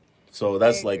 So yeah. So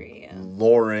that's agree, like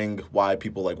lowering why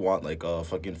people like want like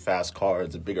fucking fast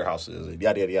cars and bigger houses and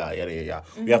yada yada yada yada yada.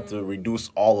 We have to reduce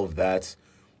all of that,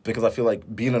 because I feel like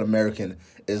being an American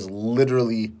is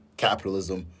literally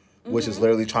capitalism, which is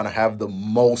literally trying to have the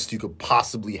most you could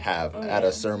possibly have at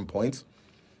a certain point.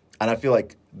 And I feel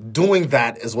like doing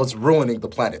that is what's ruining the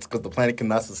planet, because the planet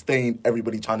cannot sustain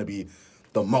everybody trying to be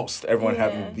the most, everyone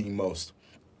having the most.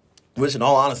 Which, in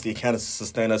all honesty, can't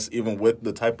sustain us even with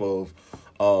the type of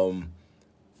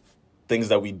things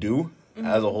that we do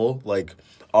as a whole. Like,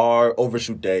 our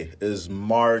overshoot day is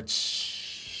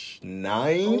March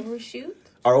 9th. Overshoot?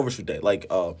 Our overshoot day. Like,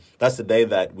 that's the day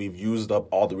that we've used up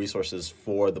all the resources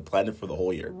for the planet for the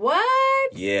whole year. What?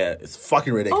 Yeah, it's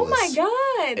fucking ridiculous. Oh my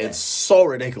god. It's so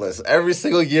ridiculous. Every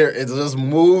single year, it just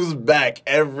moves back.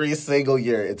 Every single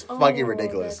year. It's fucking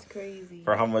ridiculous. That's crazy.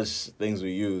 For how much things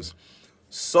we use.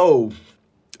 So,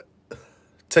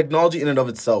 technology in and of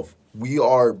itself we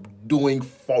are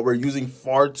we're using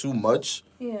far too much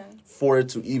Yeah. for it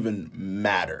to even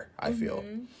matter, I feel.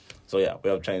 So yeah, we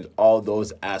have to change all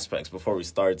those aspects before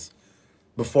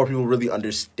people really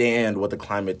understand what the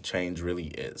climate change really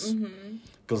is.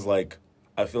 Because like,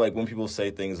 I feel like when people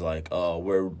say things like,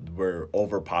 we're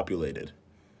overpopulated,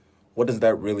 what does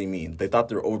that really mean? They thought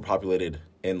they were overpopulated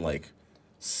in like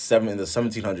in the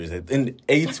 1700s. In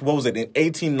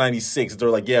 1896, they're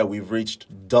like, yeah, we've reached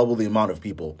double the amount of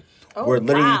people. Oh,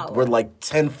 We're like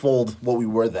tenfold what we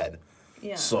were then.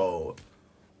 Yeah. So,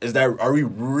 are we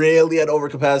really at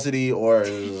overcapacity, or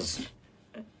is...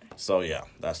 So, yeah,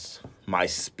 that's my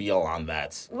spiel on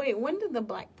that. Wait, when did the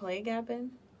Black Plague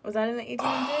happen? Was that in the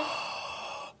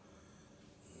 1800s?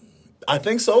 I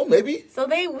think so, maybe. So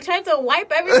they tried to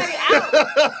wipe everybody out.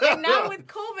 And now with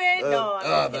COVID,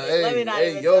 let me not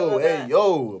even talk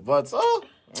about that.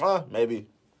 But, maybe.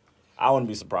 I wouldn't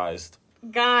be surprised.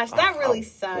 Gosh, that really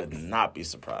sucks. I would not be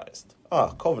surprised.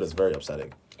 COVID is very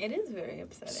upsetting. It is very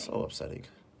upsetting. So upsetting.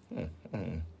 Yeah.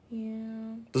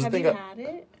 Does Have it you think had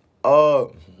it?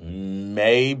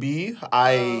 Maybe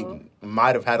I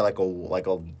might have had it like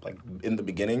in the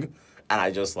beginning, and I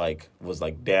just like was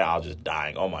like, damn, I was just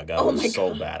dying. Oh my god, it was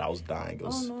so bad. I was dying. It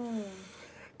was, no.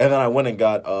 And then I went and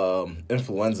got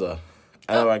influenza,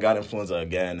 and then I got influenza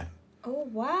again. Oh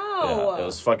wow. Yeah, it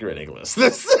was fucking ridiculous.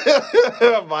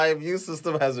 My immune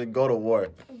system has been go to war.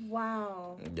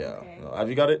 Wow. Yeah. Okay. Have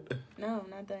you got it? No,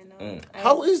 not that I know.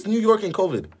 How is New York and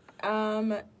COVID?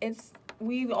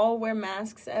 We all wear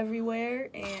masks everywhere,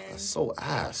 and So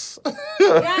ass. yeah,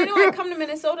 I know. I come to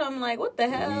Minnesota, I'm like, what the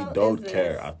hell? We don't is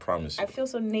care. this? I promise you. I feel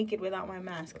so naked without my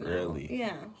mask now. Really?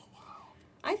 Yeah.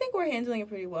 I think we're handling it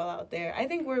pretty well out there. I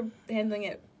think we're handling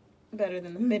it better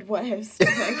than the Midwest.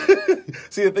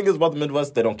 See, the thing is about the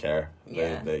Midwest, they don't care.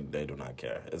 Yeah. They do not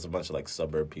care. It's a bunch of like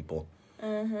suburb people.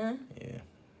 Uh-huh. Yeah.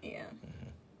 Yeah.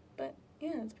 But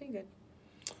yeah, it's pretty good.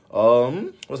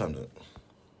 What time is it?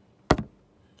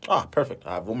 Perfect.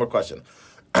 I have one more question.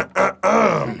 Oh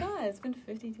my god, it's been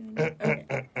 52 minutes.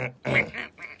 Okay.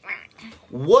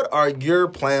 What are your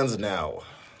plans now?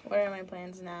 What are my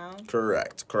plans now?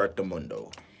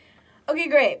 Correctamundo. Okay,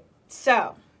 great.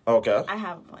 So, Okay. I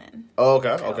have a plan. Okay.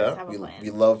 I always Okay. have a plan.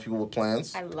 We love people with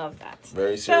plans. I love that.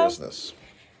 Very So, seriousness.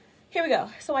 here we go.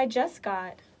 So, I just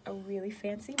got a really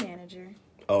fancy manager.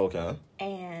 Okay.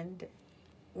 And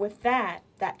with that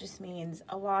just means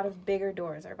a lot of bigger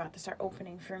doors are about to start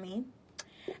opening for me.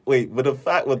 Wait, with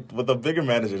the bigger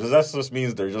manager, does that just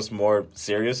means they're just more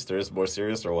serious? They're just more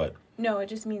serious, or what? No, it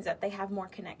just means that they have more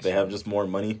connections. They have just more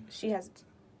money. She has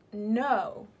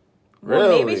no. Really?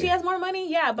 Well, maybe she has more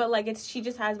money, yeah, but like she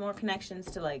just has more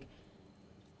connections to like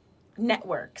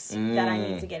networks that I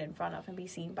need to get in front of and be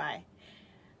seen by.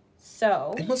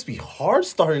 So It must be hard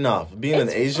starting off being an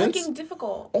agent. It's fucking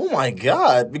difficult. Oh my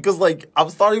god! Because like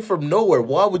I'm starting from nowhere.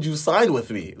 Why would you sign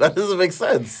with me? That doesn't make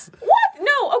sense. What?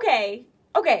 No. Okay.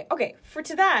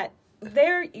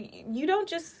 You don't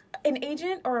just an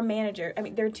agent or a manager. I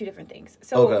mean, they're two different things.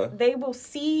 So Okay.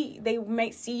 they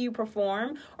might see you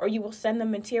perform, or you will send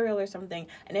them material or something.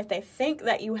 And if they think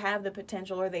that you have the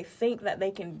potential, or they think that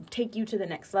they can take you to the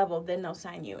next level, then they'll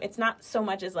sign you. It's not so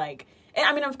much as like.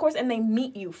 I mean, of course, and they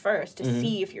meet you first to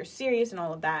see if you're serious and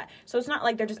all of that. So it's not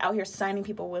like they're just out here signing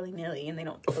people willy-nilly and they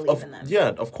don't believe in them. Yeah,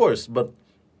 of course. But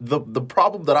the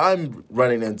problem that I'm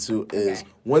running into is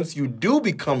once you do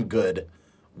become good,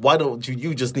 why don't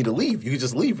you just need to leave? You can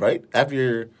just leave, right? After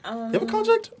you have a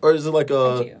contract? Or is it like a...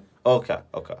 I do. Okay.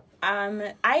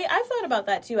 I've thought about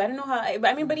that too. I don't know how.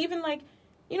 I mean, but even like,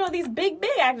 you know, these big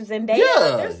actors,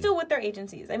 Zendaya, they're still with their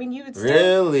agencies. I mean, you would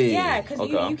still... Really? Yeah, because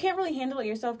you can't really handle it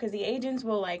yourself because the agents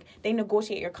will, like, they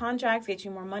negotiate your contracts, get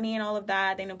you more money and all of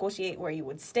that. They negotiate where you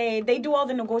would stay. They do all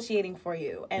the negotiating for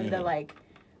you. And the, like,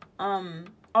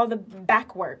 all the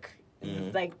back work,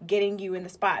 like, getting you in the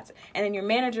spots. And then your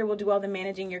manager will do all the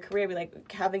managing your career, be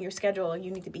like, having your schedule. You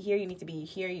need to be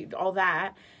here, all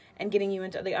that. And getting you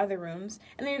into the other rooms.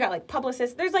 And then you got, like,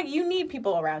 publicists. There's, like, you need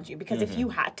people around you. Because if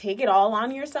you take it all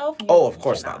on yourself... of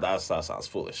course not. That sounds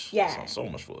foolish. Yeah. That sounds so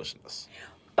much foolishness.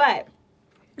 But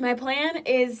my plan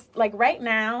is, like, right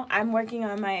now, I'm working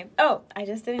on my... Oh, I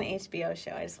just did an HBO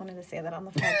show. I just wanted to say that on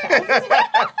the podcast.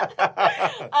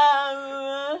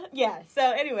 Yeah.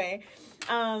 So, anyway.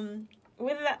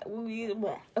 With that...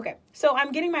 Okay. So,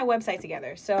 I'm getting my website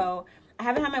together. So... I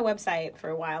haven't had my website for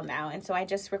a while now, and so I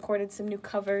just recorded some new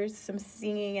covers, some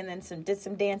singing, and then did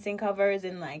some dancing covers,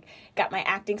 and like got my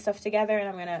acting stuff together, and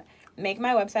I'm gonna make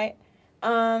my website.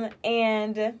 And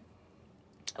literally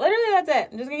that's it.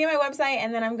 I'm just gonna get my website,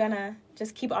 and then I'm gonna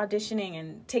just keep auditioning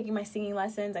and taking my singing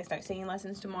lessons. I start singing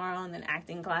lessons tomorrow and then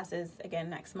acting classes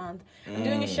again next month. I'm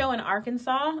doing a show in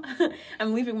Arkansas.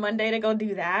 I'm leaving Monday to go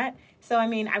do that. So, I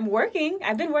mean, I'm working.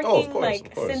 I've been working,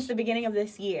 since the beginning of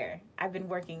this year. I've been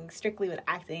working strictly with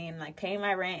acting and, like, paying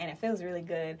my rent, and it feels really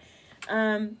good.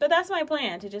 But that's my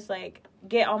plan, to just, like,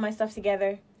 get all my stuff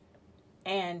together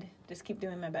and just keep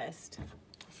doing my best.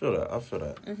 I feel that.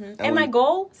 Mm-hmm. And my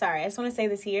goal, sorry, I just want to say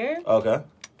this here. Okay.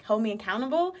 Hold me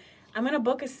accountable. I'm going to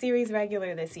book a series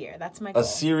regular this year. That's my goal. A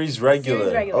series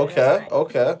regular. Okay.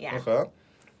 Yeah. Okay.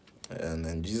 And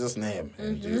in Jesus' name.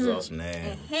 In Jesus'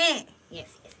 name.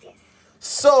 Yes.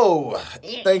 So,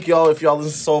 thank y'all. If y'all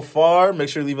listen so far, make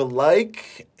sure to leave a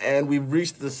like. And we've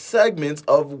reached the segment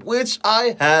of which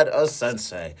I had a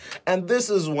sensei. And this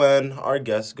is when our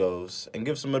guest goes and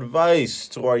gives some advice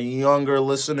to our younger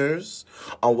listeners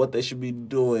on what they should be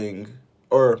doing,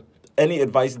 or any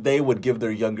advice they would give their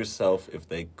younger self if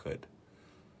they could.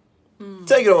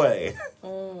 Take it away.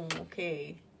 Oh,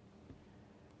 okay.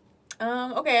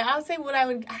 Okay, I'll say what I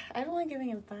don't like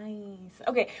giving advice.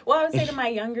 Okay, well, I would say to my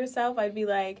younger self, I'd be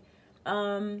like,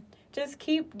 just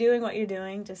keep doing what you're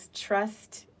doing. Just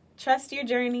trust your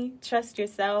journey. Trust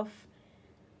yourself.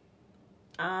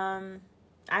 I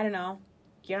don't know.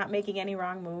 You're not making any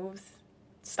wrong moves.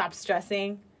 Stop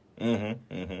stressing.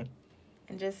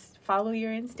 And just follow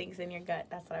your instincts in your gut.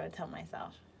 That's what I would tell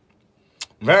myself.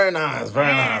 Very nice.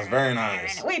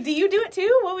 Wait, do you do it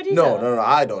too? What would you do? No,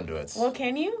 I don't do it. Well,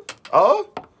 can you?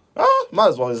 Might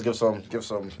as well just give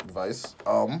some advice.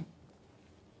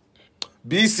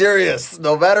 Be serious.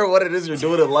 No matter what it is you're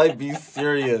doing in life, be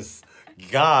serious.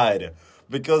 God.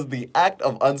 Because the act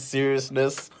of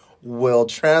unseriousness will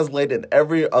translate in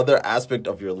every other aspect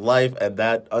of your life, and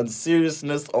that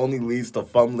unseriousness only leads to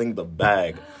fumbling the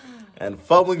bag. And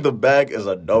fumbling the bag is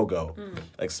a no-go,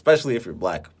 especially if you're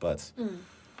black. But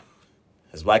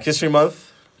it's Black History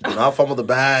Month. Do not fumble the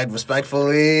bag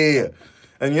respectfully.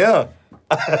 And yeah.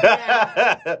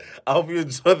 I hope you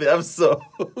enjoyed the episode.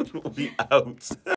 We'll be out.